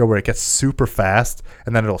levels go where it gets super fast,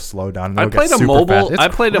 and then it'll slow down. And then I it'll played get a super mobile. fast. It's I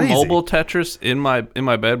played crazy. a mobile Tetris in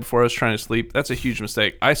my bed before I was trying to sleep. That's a huge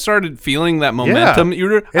mistake. I started feeling that momentum.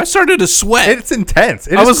 I started to sweat. It's intense.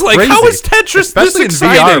 It I is was like, crazy. "How is Tetris Especially this in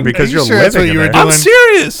VR exciting?" because Are you you're sure that's living what you in were there. doing? I'm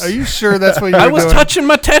serious. Are you sure that's what you were I was doing? touching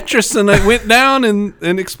my Tetris and it went down in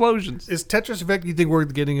explosions. Is Tetris Effect you think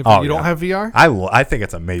worth getting if Oh, you don't yeah. have VR? I think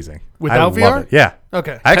it's amazing. Without I love VR? it. Yeah.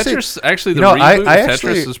 Okay. Tetris, actually, the you know, reboot I of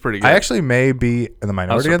actually, Tetris is pretty good. I actually may be in the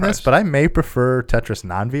minority on this, surprised. but I may prefer Tetris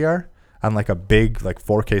non-VR on like a big like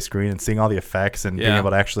 4K screen and seeing all the effects and being Yeah.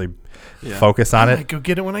 able to actually Yeah. focus on I it. might go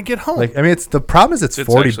get it when I get home. Like, I mean, it's the problem is it's It's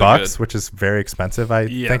 $40, actually good. which is very expensive. I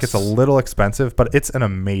think it's a Yes. little expensive, but it's an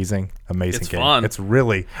amazing It's game. fun. It's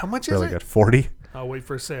really How much is really it? good. 40. I'll wait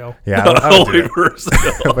for a sale. Yeah, I would do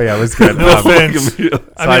it. But yeah, it was good. No offense.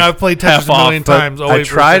 I mean, I've played Tetris a million But times. I'll I wait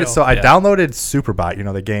for a tried. sale. So I Yeah. downloaded Superbot. You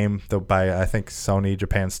know the game by I think Sony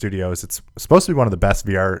Japan Studios. It's supposed to be one of the best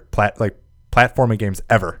VR platforming games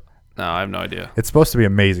ever. No, I have no idea. It's supposed to be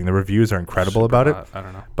amazing. The reviews are incredible about it. I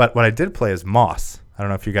don't know. But what I did play is Moss. I don't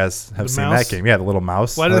know if you guys have The seen mouse? that game. Yeah, the little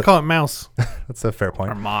mouse. Why do they call it mouse? That's a fair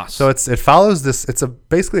point. Or moss. So it follows this. It's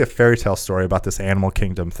basically a fairy tale story about this animal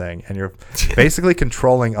kingdom thing, and you're basically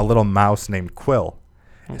controlling a little mouse named Quill.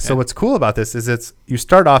 Okay. So what's cool about this is you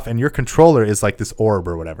start off and your controller is like this orb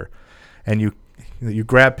or whatever, and you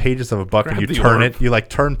grab pages of a book and you turn it. You like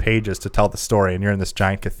turn pages to tell the story, and you're in this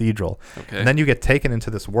giant cathedral. Okay. And then you get taken into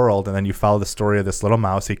this world, and then you follow the story of this little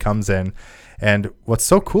mouse. He comes in, and what's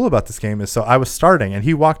so cool about this game is, so I was starting, and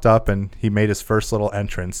he walked up and he made his first little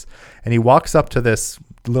entrance, and he walks up to this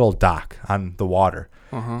little dock on the water,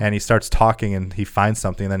 and he starts talking, and he finds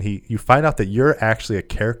something, and then you find out that you're actually a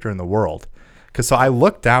character in the world. Because so I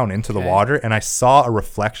looked down into the water, and I saw a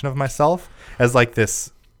reflection of myself as like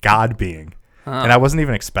this god being. And I wasn't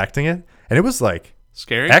even expecting it. And it was like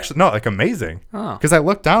scary. Actually, no, like amazing. Oh. Because I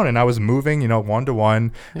looked down and I was moving,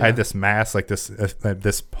 1-to-1. Yeah. I had this mask, like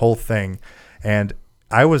this whole thing. And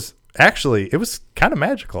I was actually, it was kind of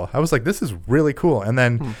magical. I was like, this is really cool. And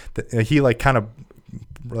then he like kind of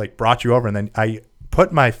like brought you over, and then I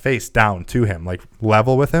put my face down to him, like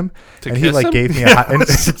level with him, and he like gave me and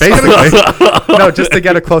basically no, just to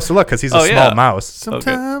get a closer look, because he's a small mouse.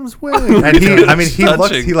 Sometimes and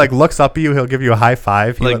he like looks up at you, he'll give you a high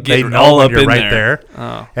five. They know when you're right there.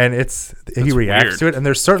 Oh. And he reacts weird. to it, and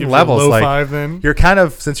there's certain Gives levels, you a low like five, then. you're kind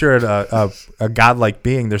of, since you're a godlike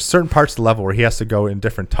being, there's certain parts of the level where he has to go in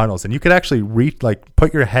different tunnels, and you could actually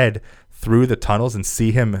put your head through the tunnels and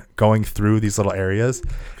see him going through these little areas.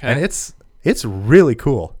 And it's really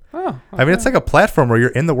cool. Oh, okay. I mean, it's like a platform where you're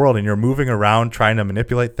in the world and you're moving around trying to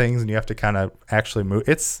manipulate things, and you have to kind of actually move.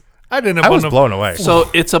 I was blown away. So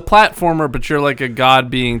it's a platformer, but you're like a god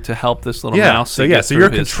being to help this little mouse. So you're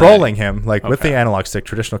controlling him like with the analog stick,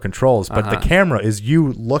 traditional controls, but the camera is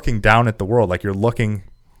you looking down at the world, like you're looking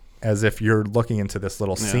as if you're looking into this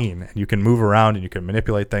little scene, and you can move around and you can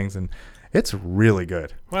manipulate things, and it's really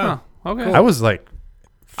good. Wow. Huh. Okay. Cool. I was like,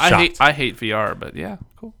 shocked. I hate VR, but yeah,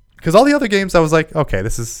 cool. Because all the other games, I was like, okay,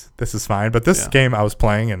 this is fine. But this game I was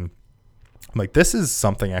playing, and I'm like, this is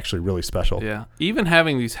something actually really special. Yeah. Even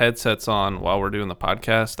having these headsets on while we're doing the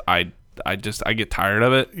podcast, I get tired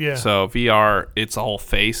of it. Yeah. So VR, it's a whole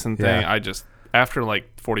face and thing. Yeah. after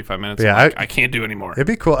like 45 minutes, Yeah, I can't do anymore. It'd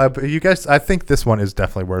be cool. You guys, I think this one is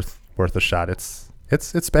definitely worth a shot. It's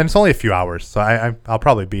only a few hours, so I'll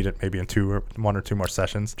probably beat it maybe in one or two more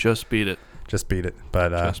sessions. Just beat it. But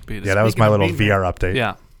Just beat it. yeah, that was my little VR update.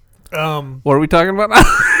 Yeah. What are we talking about now?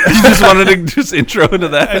 You just wanted to just intro into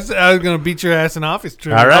that. I was going to beat your ass in office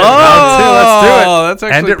trivia. All right. Oh, let's do it. That's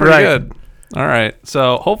actually pretty good. All right.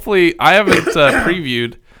 So hopefully I haven't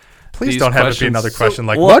previewed. Please don't have it be another question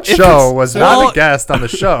like, well, what show was not a guest on the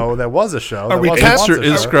show that was a show? Are we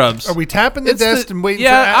Scrubs? Are we tapping the desk and waiting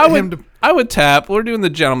for him to... I would tap. We're doing the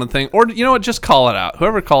gentleman thing. Or you know what? Just call it out.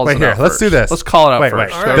 Whoever calls it out let's first. do this. Let's call it out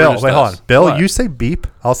first. Wait. Bill, hold on. Bill, you say beep.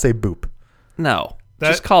 I'll say boop. No.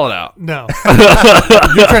 Just call it out. No.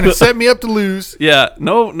 You're trying to set me up to lose. Yeah.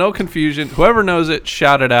 No confusion. Whoever knows it,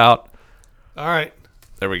 shout it out. All right.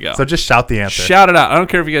 There we go. So just shout the answer. Shout it out. I don't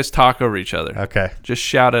care if you guys talk over each other. Okay. Just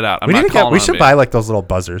shout it out. We should buy like those little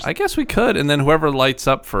buzzers. I guess we could, and then whoever lights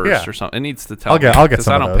up first or something, it needs to tell. I'll get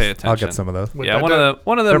some I of don't those. pay attention. I'll get some of those. Yeah, one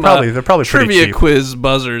of them. They're probably trivia cheap. quiz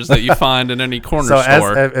buzzers that you find in any corner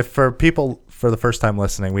store. So for people for the first time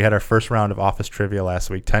listening, we had our first round of office trivia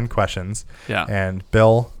last week, 10 questions. Yeah. And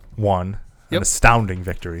Bill won an astounding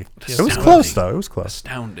victory. Astounding. It was close though. It was close.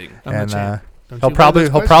 Astounding. And he'll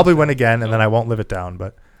probably win again, and then I won't live it down,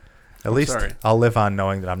 but. At least I'll live on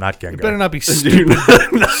knowing that I'm not Gengar. You better not be stupid.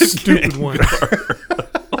 Stupid one.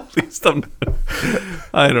 At least I'm not.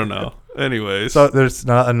 I don't know. Anyways. So there's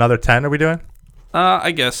another 10 are we doing?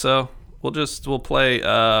 I guess so. We'll play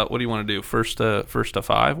what do you want to do? First to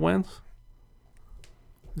 5 wins?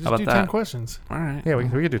 Just How about do that? 10 questions. All right. Yeah, we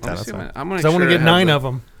could do 10. That's fine. I want to get 9 of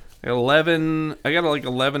them. 11. I got like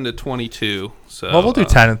 11 to 22. So well, we'll do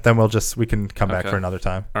 10, and then we can come back for another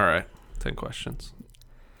time. All right. 10 questions.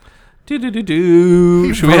 Should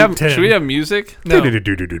we have music? No. All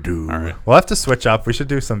right. We'll have to switch up. We should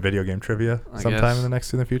do some video game trivia sometime in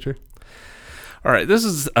the future. All right. This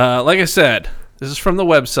is like I said. This is from the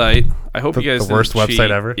website. I hope you guys the worst website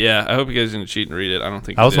ever. Yeah, I hope you guys didn't cheat and read it. I don't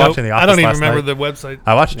think I was watching The Office. I don't even last remember night. the website.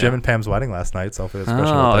 I watched Jim and Pam's wedding last night, so hopefully it's special.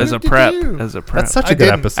 Oh, as a prep. That's such a good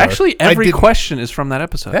episode. Actually, every question is from that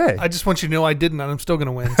episode. Hey, I just want you to know I didn't, and I'm still going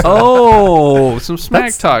to win. So. Oh, some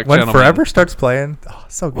smack talk, when gentlemen. Forever starts playing. Oh,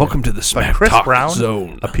 so good. Welcome to the smack Chris talk Brown,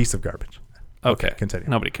 zone. A piece of garbage. Okay, continue.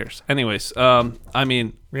 Nobody cares. Anyways, I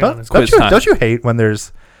mean, don't you hate when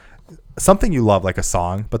there's something you love, like a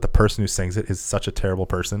song, but the person who sings it is such a terrible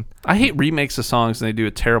person. I hate remakes of songs and they do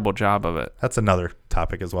a terrible job of it. That's another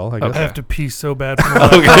topic as well, I guess. I have to pee so bad. From all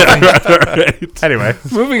Okay, that coffee. all right. Anyway,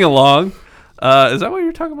 Moving along. Is that what you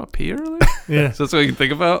were talking about, pee earlier? Yeah, So that's what you can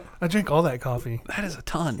think about? I drink all that coffee That is a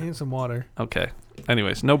ton. and some water. Okay.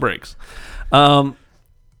 Anyways, no breaks.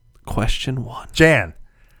 Question 1. Jan.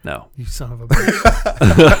 No. You son of a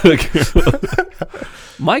bitch.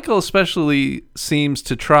 Michael especially seems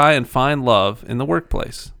to try and find love in the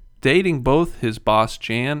workplace, dating both his boss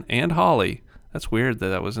Jan and Holly. That's weird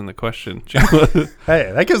that was in the question.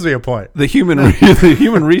 Hey, that gives me a point. the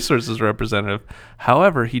human resources representative.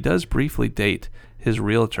 However, he does briefly date his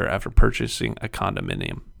realtor after purchasing a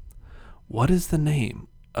condominium. What is the name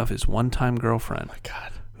of his one-time girlfriend? Oh my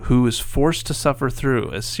God. Who is forced to suffer through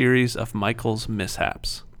a series of Michael's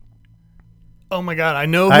mishaps? Oh my God, I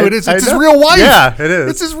know who it is. It's his know. real wife. Yeah, it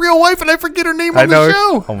is. It's his real wife, and I forget her name I on know. the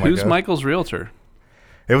show. Oh my Who's God. Michael's realtor?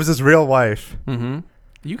 It was his real wife. Mm-hmm.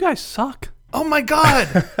 You guys suck. Oh my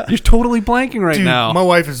God, You're totally blanking right dude, now. my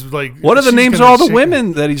wife is like. What are the she's names of gonna all the shake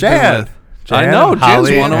women that he's Jan. been with? Jan, I know. Jan's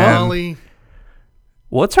Holly, one of me. them. Holly.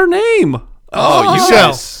 What's her name? Oh, you Michelle.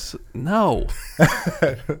 guys. No.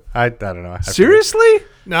 I don't know. Seriously?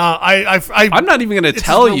 No, I'm not even going to It's his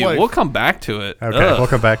tell real you. wife. We'll come back to it. Okay, Ugh. we'll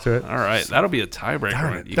come back to it. All right. That'll be a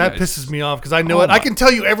tiebreaker. You that guys. pisses me off because I know Oh it. I my- can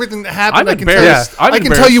tell you everything that happened. I'm I can tell you. embarrassed. I'm I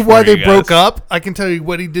can tell you embarrassed why for you they broke guys. up. I can tell you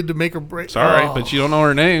what he did to make her break. Sorry, Oh. but you don't know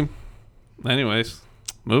her name. Anyways,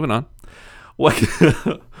 moving on. What?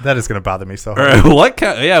 That is going to bother me so All hard. right. What?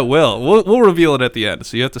 Yeah, we'll reveal it at the end,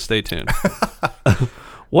 so you have to stay tuned.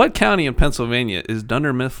 What county in Pennsylvania is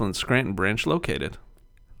Dunder Mifflin Scranton branch located?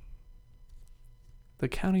 The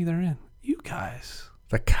county they're in. You guys.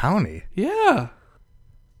 The county. Yeah.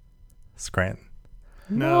 Scranton.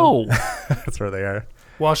 No. That's where they are.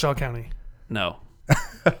 Washoe County. No.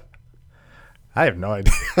 I have no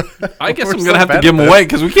idea. I guess We're I'm so going to have to bad give at them this. away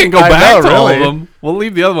because we can't go I back know, to all of really. them. We'll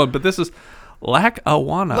leave the other one, but this is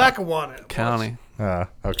Lackawanna Lackawanna County.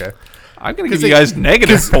 Okay. I'm going to give you guys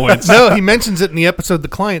negative points. No, he mentions it in the episode. The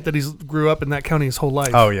client that he grew up in that county his whole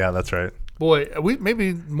life. Oh, yeah, that's right. Boy,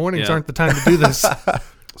 maybe mornings Yeah. aren't the time to do this.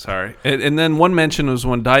 Sorry. And then one mention was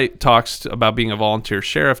when Dyke talks about being a volunteer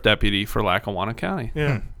sheriff deputy for Lackawanna County.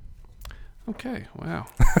 Yeah. Okay, wow.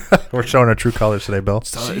 We're showing our true colors today, Bill.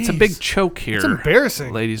 So it's a big choke here. It's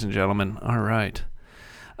embarrassing. Ladies and gentlemen. All right.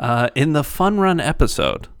 In the Fun Run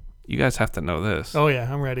episode, you guys have to know this. Oh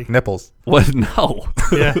yeah, I'm ready. Nipples. What? No.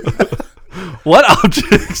 Yeah. What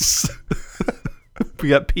objects? We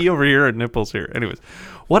got pee over here and nipples here. Anyways,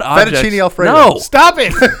 what objects? Fettuccine Alfredo. No. Stop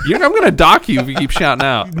it. I'm going to dock you if you keep shouting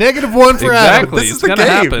out. -1 for Adam. Exactly. This is It's the gonna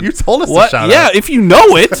game. happen. You told us to What? shout Yeah, out. if you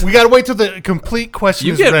know it. We got to wait till the complete question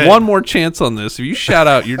You is get read. one more chance on this. If you shout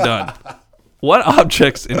out, you're done. What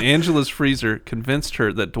objects in Angela's freezer convinced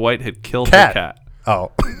her that Dwight had killed her cat?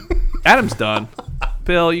 Oh. Adam's done.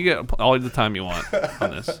 Bill, you get all the time you want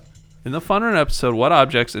on this. In the Fun Run episode, what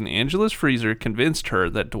objects in Angela's freezer convinced her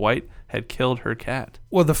that Dwight had killed her cat?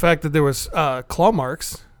 Well, the fact that there was claw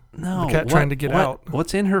marks. No. The cat trying to get out.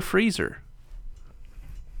 What's in her freezer?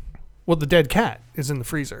 Well, the dead cat is in the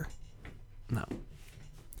freezer. No.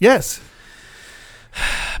 Yes.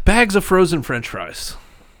 Bags of frozen French fries.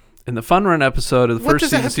 In the Fun Run episode of the What first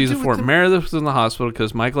does that season, have to season do 4, with the- Meredith was in the hospital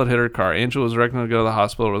because Michael had hit her car. Angela was recommended to go to the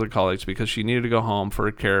hospital with her colleagues because she needed to go home for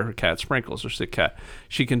care of her cat Sprinkles, her sick cat.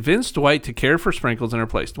 She convinced Dwight to care for Sprinkles in her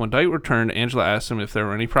place. When Dwight returned, Angela asked him if there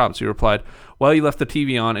were any problems. He replied, "Well, you left the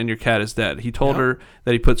TV on and your cat is dead." He told her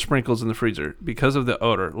that he put Sprinkles in the freezer because of the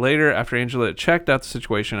odor. Later, after Angela had checked out the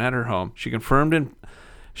situation at her home, she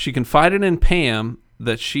confided in Pam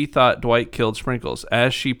that she thought Dwight killed Sprinkles.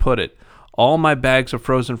 As she put it, "All my bags of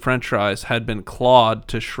frozen French fries had been clawed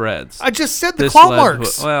to shreds." I just said the This claw led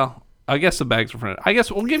marks. to- well, I guess the bags were French. I guess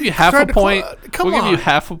we'll give you half tried a to claw- point. come We'll give you on.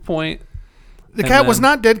 half a point. The and cat was then-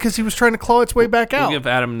 not dead because he was trying to claw its way back We'll out. give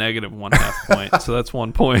Adam negative 1/2 point. So that's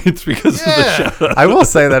 1 point because of the Yeah. shout out. I will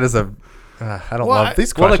say that is a. I don't Well, love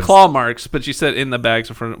these Well, questions. the claw marks, but you said in the bags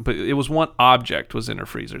of French, but it was one object was in her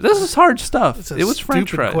freezer. This is hard stuff. It's a It was French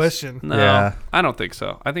stupid fries. question. No, Yeah. I don't think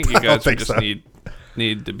so. I think you don't guys think just so.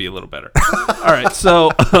 need to be a little better. All right, so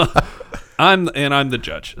I'm the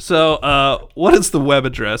judge. So what is the web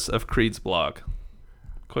address of Creed's blog?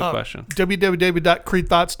 Quick question.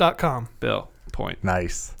 www.creedthoughts.com. Bill, point.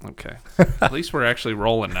 Nice. Okay. At least we're actually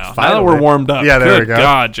rolling now. Now that Finally. we're warmed up. Yeah, there Good we go.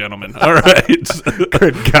 God, gentlemen. All right.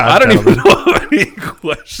 Good God. I don't even gentlemen. know how many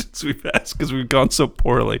questions we've asked because we've gone so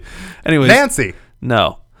poorly. Anyways, Nancy.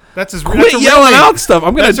 no. That's his. Quit that's a real yelling name. out stuff.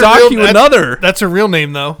 I'm going That's to a dock real- you that's- another. That's her real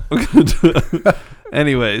name, though.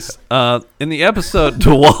 Anyways, in the episode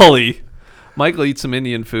to Wally, Michael eats some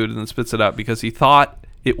Indian food and then spits it out because he thought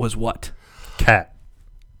it was what? Cat.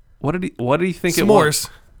 What did he think it S'mores. was?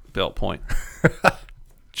 Bill, point.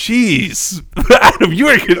 Jeez. Adam, you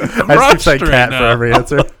are getting I just keep crushed saying right cat now. for every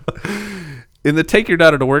answer. In the Take Your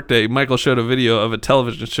Daughter to Work day, Michael showed a video of a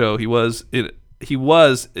television show he was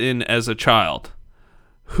in as a child.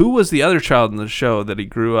 Who was the other child in the show that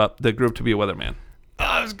grew up to be a weatherman?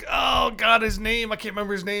 Oh God, his name. I can't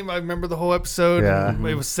remember his name. I remember the whole episode. Yeah. And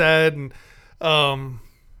it was sad. And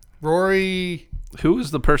Rory, Who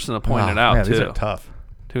was the person that pointed Oh, out man, too? these are tough.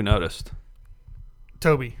 Who noticed?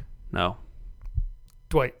 Toby, No.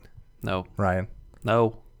 Dwight. No. Ryan.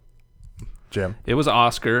 No. Jim. It was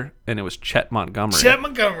Oscar and it was Chet Montgomery. Chet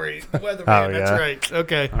Montgomery, the weatherman. Oh, That's yeah. right.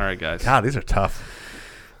 Okay. All right, guys. God, these are tough.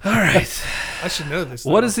 All right. I should know this.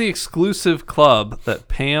 What though. is the exclusive club that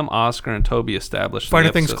Pam, Oscar, and Toby established? in the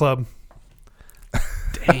Finer Things episode? Club?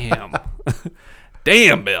 Damn.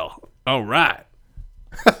 Damn, Bill. All right.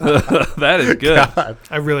 That is good. God.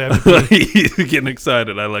 I really have to pee. He's getting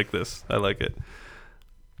excited. I like this. I like it.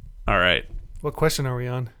 All right. What question are we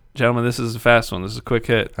on? Gentlemen, this is a fast one. This is a quick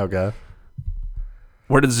hit. Oh, God.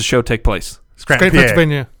 Where does the show take place? Great PA.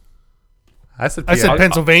 Pennsylvania. I said I said PA.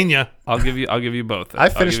 Pennsylvania. I'll give you both. I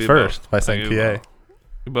finished I'll give you first both. by I'll saying give you PA. both.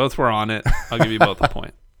 You both were on it. I'll give you both a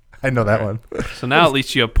point. I know that one. So now at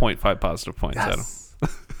least you have 0.5 positive points, Yes.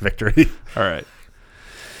 Adam. Victory. All right.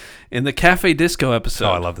 In the Cafe Disco episode,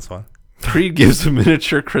 Oh, I love this one. Creed gives a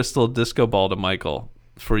miniature crystal disco ball to Michael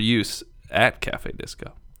for use at Cafe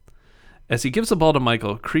Disco. As he gives the ball to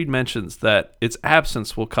Michael, Creed mentions that its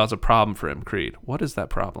absence will cause a problem for him. Creed, what is that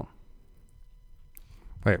problem?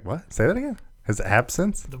 Wait, what? Say that again? His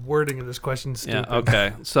absence? The wording of this question is stupid. Yeah,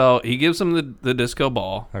 okay. So he gives him the disco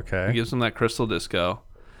ball. Okay. He gives him that crystal disco.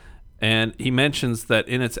 And he mentions that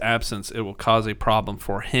in its absence, it will cause a problem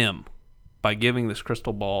for him by giving this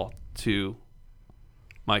crystal ball to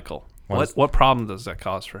Michael. What problem does that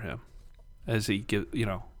cause for him? As he gives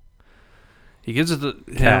it to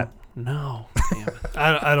Cat. him. No. Damn it.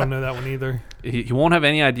 I don't know that one either. He won't have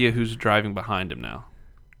any idea who's driving behind him now.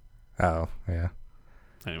 Oh, yeah.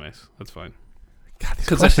 Anyways, that's fine. God, these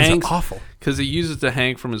 'Cause it questions hangs- are awful. Because he uses to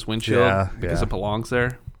hang from his windshield Yeah, because yeah. it belongs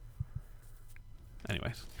there.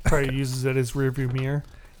 Anyways. Probably uses it as rearview mirror.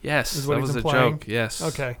 Yes, Is what that he's was a implying? joke. Yes.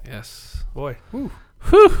 Okay. Yes. Boy. Whew.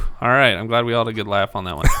 Whew. All right. I'm glad we all had a good laugh on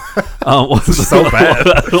that one. So bad.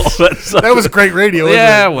 That was great radio. Wasn't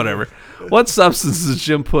Yeah, it? whatever. What substance does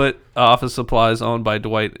Jim put office supplies owned by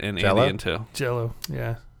Dwight and Jell-O? Andy into? Jello.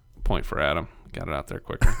 Yeah, Point for Adam. Got it out there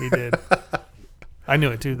quicker. he did. I knew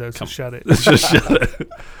it too, though. So shut it. Just shut it.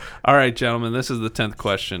 All right, gentlemen. This is the 10th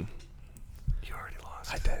question. You already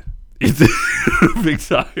lost. I did. Big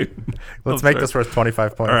time. Let's I'm make sorry. this worth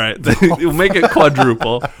 25 points. All right. We'll make it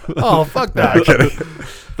quadruple. Oh fuck Nah, that. I'm kidding.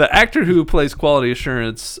 The actor who plays quality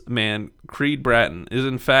assurance man Creed Bratton is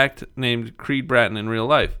in fact named Creed Bratton in real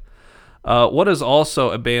life. What is also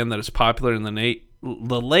a band that is popular in the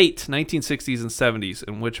late 1960s and 70s,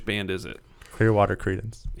 and which band is it? Clearwater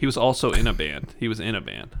Credence. He was also in a band. He was in a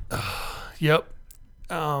band. Yep.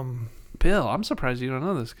 Bill, I'm surprised you don't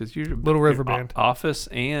know this because you're Little River you're Band. Office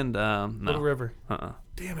and no. Little River.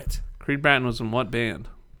 Damn it. Creed Bratton was in what band?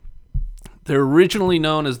 They're originally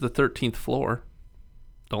known as the 13th Floor.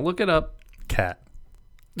 Don't look it up. Cat.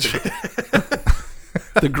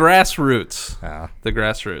 The Grassroots. Oh. The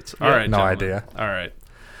Grassroots. All right. no gentlemen. idea. All right.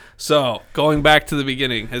 So going back to the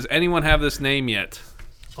beginning, has anyone have this name yet?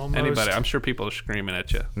 Almost. Anybody? I'm sure people are screaming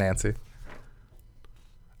at you. Nancy.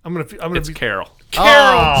 I'm gonna It's be Carol. Carol.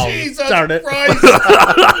 Oh, Jesus darn it. Christ.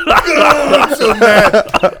 Oh, I'm so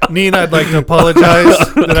mad. Nina, I'd like to apologize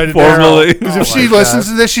that I did Formally. Because Oh if she my listens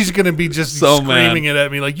to this, she's gonna be just So screaming mad. it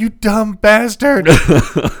at me like, "You dumb bastard!"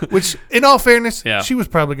 Which, in all fairness, Yeah. she was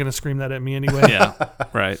probably gonna scream that at me anyway. Yeah.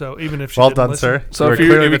 Right. So even if she Well didn't done, listen, sir. So You if were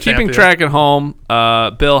you're, clearly if you're the keeping champion. track at home,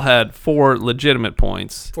 Bill had 4 legitimate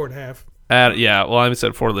points. 4.5. Yeah, well, I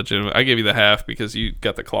said 4 legitimate. I gave you the half because you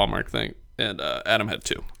got the claw mark thing, and Adam had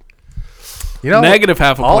 2. You know, Negative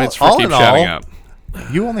half a points for all keep in shouting all, out.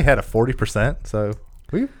 You only had a 40%, so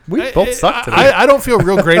we both sucked today. I don't feel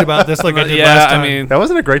real great about this like I did Yeah, last time. I mean, that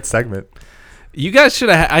wasn't a great segment. you guys should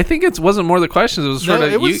have. I think it wasn't more the questions. It was sort No,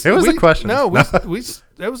 of. it was. It was we, a question. No, No. that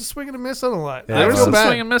was a swing and a miss on a lot. Yeah, I there it was feel some bad.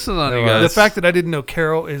 swing and misses on There you was. guys. The fact that I didn't know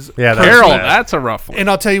Carol is Yeah, that Carol, was bad. that's a rough one. And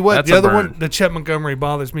I'll tell you what, That's the a other burn. one, the Chet Montgomery,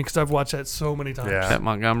 bothers me because I've watched that so many times. Yeah. Chet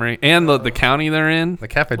Montgomery and the county they're in. The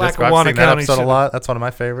Cafe Disco. I've Lackawanna seen that County episode a should- lot. That's one of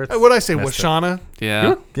my favorites. What'd I say? Missed it. Washana?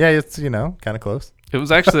 Yeah. Yeah, it's kind of close. It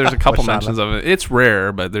was actually, there's a couple Lashana. mentions of it. It's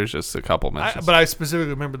rare, but there's just a couple mentions. But I specifically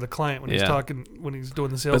remember the client when he's Yeah. talking, when he's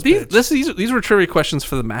doing the sales But pitch. these were trivia questions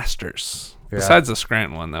for the Masters. Yeah. Besides the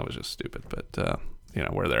Scranton one, that was just stupid. But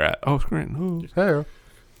where they're at. Oh, Scranton. Hey, All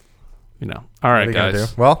what right, are you gonna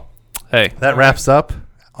guys. do? Well, Hey, that wraps up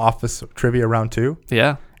Office Trivia Round 2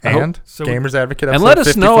 yeah. and So- Gamers Advocate And episode let us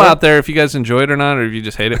 54. know out there if you guys enjoy it or not, or if you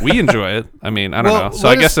just hate it. We enjoy it. I mean, I don't Well, know. So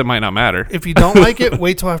I let guess us- it might not matter. If you don't like it,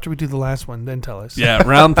 wait till after we do the last one, then tell us. Yeah,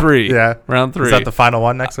 round 3. Yeah. Round 3. Is that the final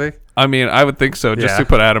one next week? I mean, I would think so, just Yeah. to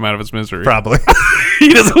put Adam out of his misery. Probably. He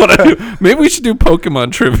doesn't want to do. Maybe we should do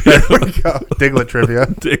Pokemon trivia. There we go. Diglett trivia.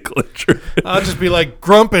 Diglett trivia. I'll just be like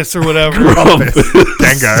Grumpus or whatever.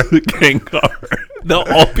 Gengar. Gengar. They'll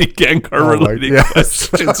all be Gengar Oh my- related yes.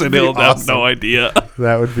 questions, and That'd be he'll have awesome. no idea.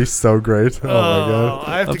 That would be so great. Oh, my god.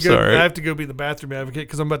 I have I'm to go. sorry. I have to go be the bathroom advocate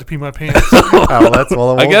because I'm about to pee my pants.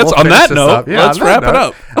 I guess on finish that this note, up. let's on that wrap it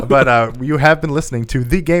note. But you have been listening to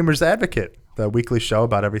The Gamers Advocate, the weekly show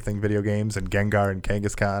about everything video games and Gengar and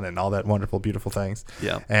Kangaskhan and all that wonderful, beautiful things.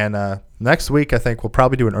 Yeah. And next week, I think we'll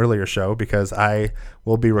probably do an earlier show because I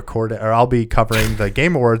will be recording, or I'll be covering the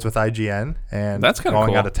Game Awards with IGN, and That's kinda going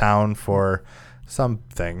cool. out of town for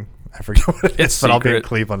something. I forget what it is, It's but I'll be in secret.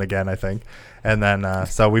 Cleveland again, I think. And then,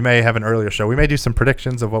 so we may have an earlier show. We may do some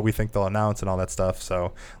predictions of what we think they'll announce and all that stuff.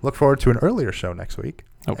 So look forward to an earlier show next week.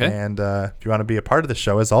 Okay. And if you want to be a part of the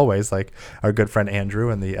show, as always, like our good friend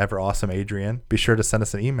Andrew and the ever awesome Adrian, be sure to send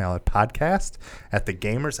us an email at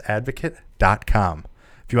podcast@thegamersadvocate.com.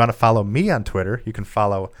 If you want to follow me on Twitter, you can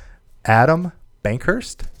follow Adam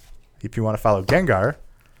Bankhurst. If you want to follow Gengar,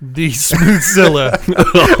 The Smoothzilla.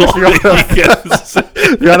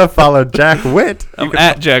 if you want to follow Jack Witt, I'm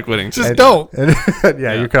at Jack Whitting. Just don't. and,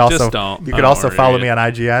 yeah, you could also just don't. you I could don't also wanna follow read me it. on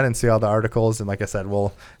IGN and see all the articles. And like I said,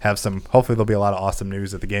 we'll have some. Hopefully, there'll be a lot of awesome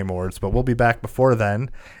news at the Game Awards. But we'll be back before then.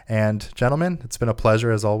 And gentlemen, it's been a pleasure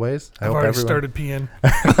as always. I've already started peeing.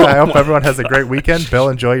 I hope everyone has a great weekend. Bill,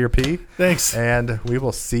 enjoy your pee, Thanks. and we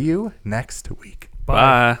will see you next week.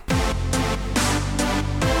 Bye.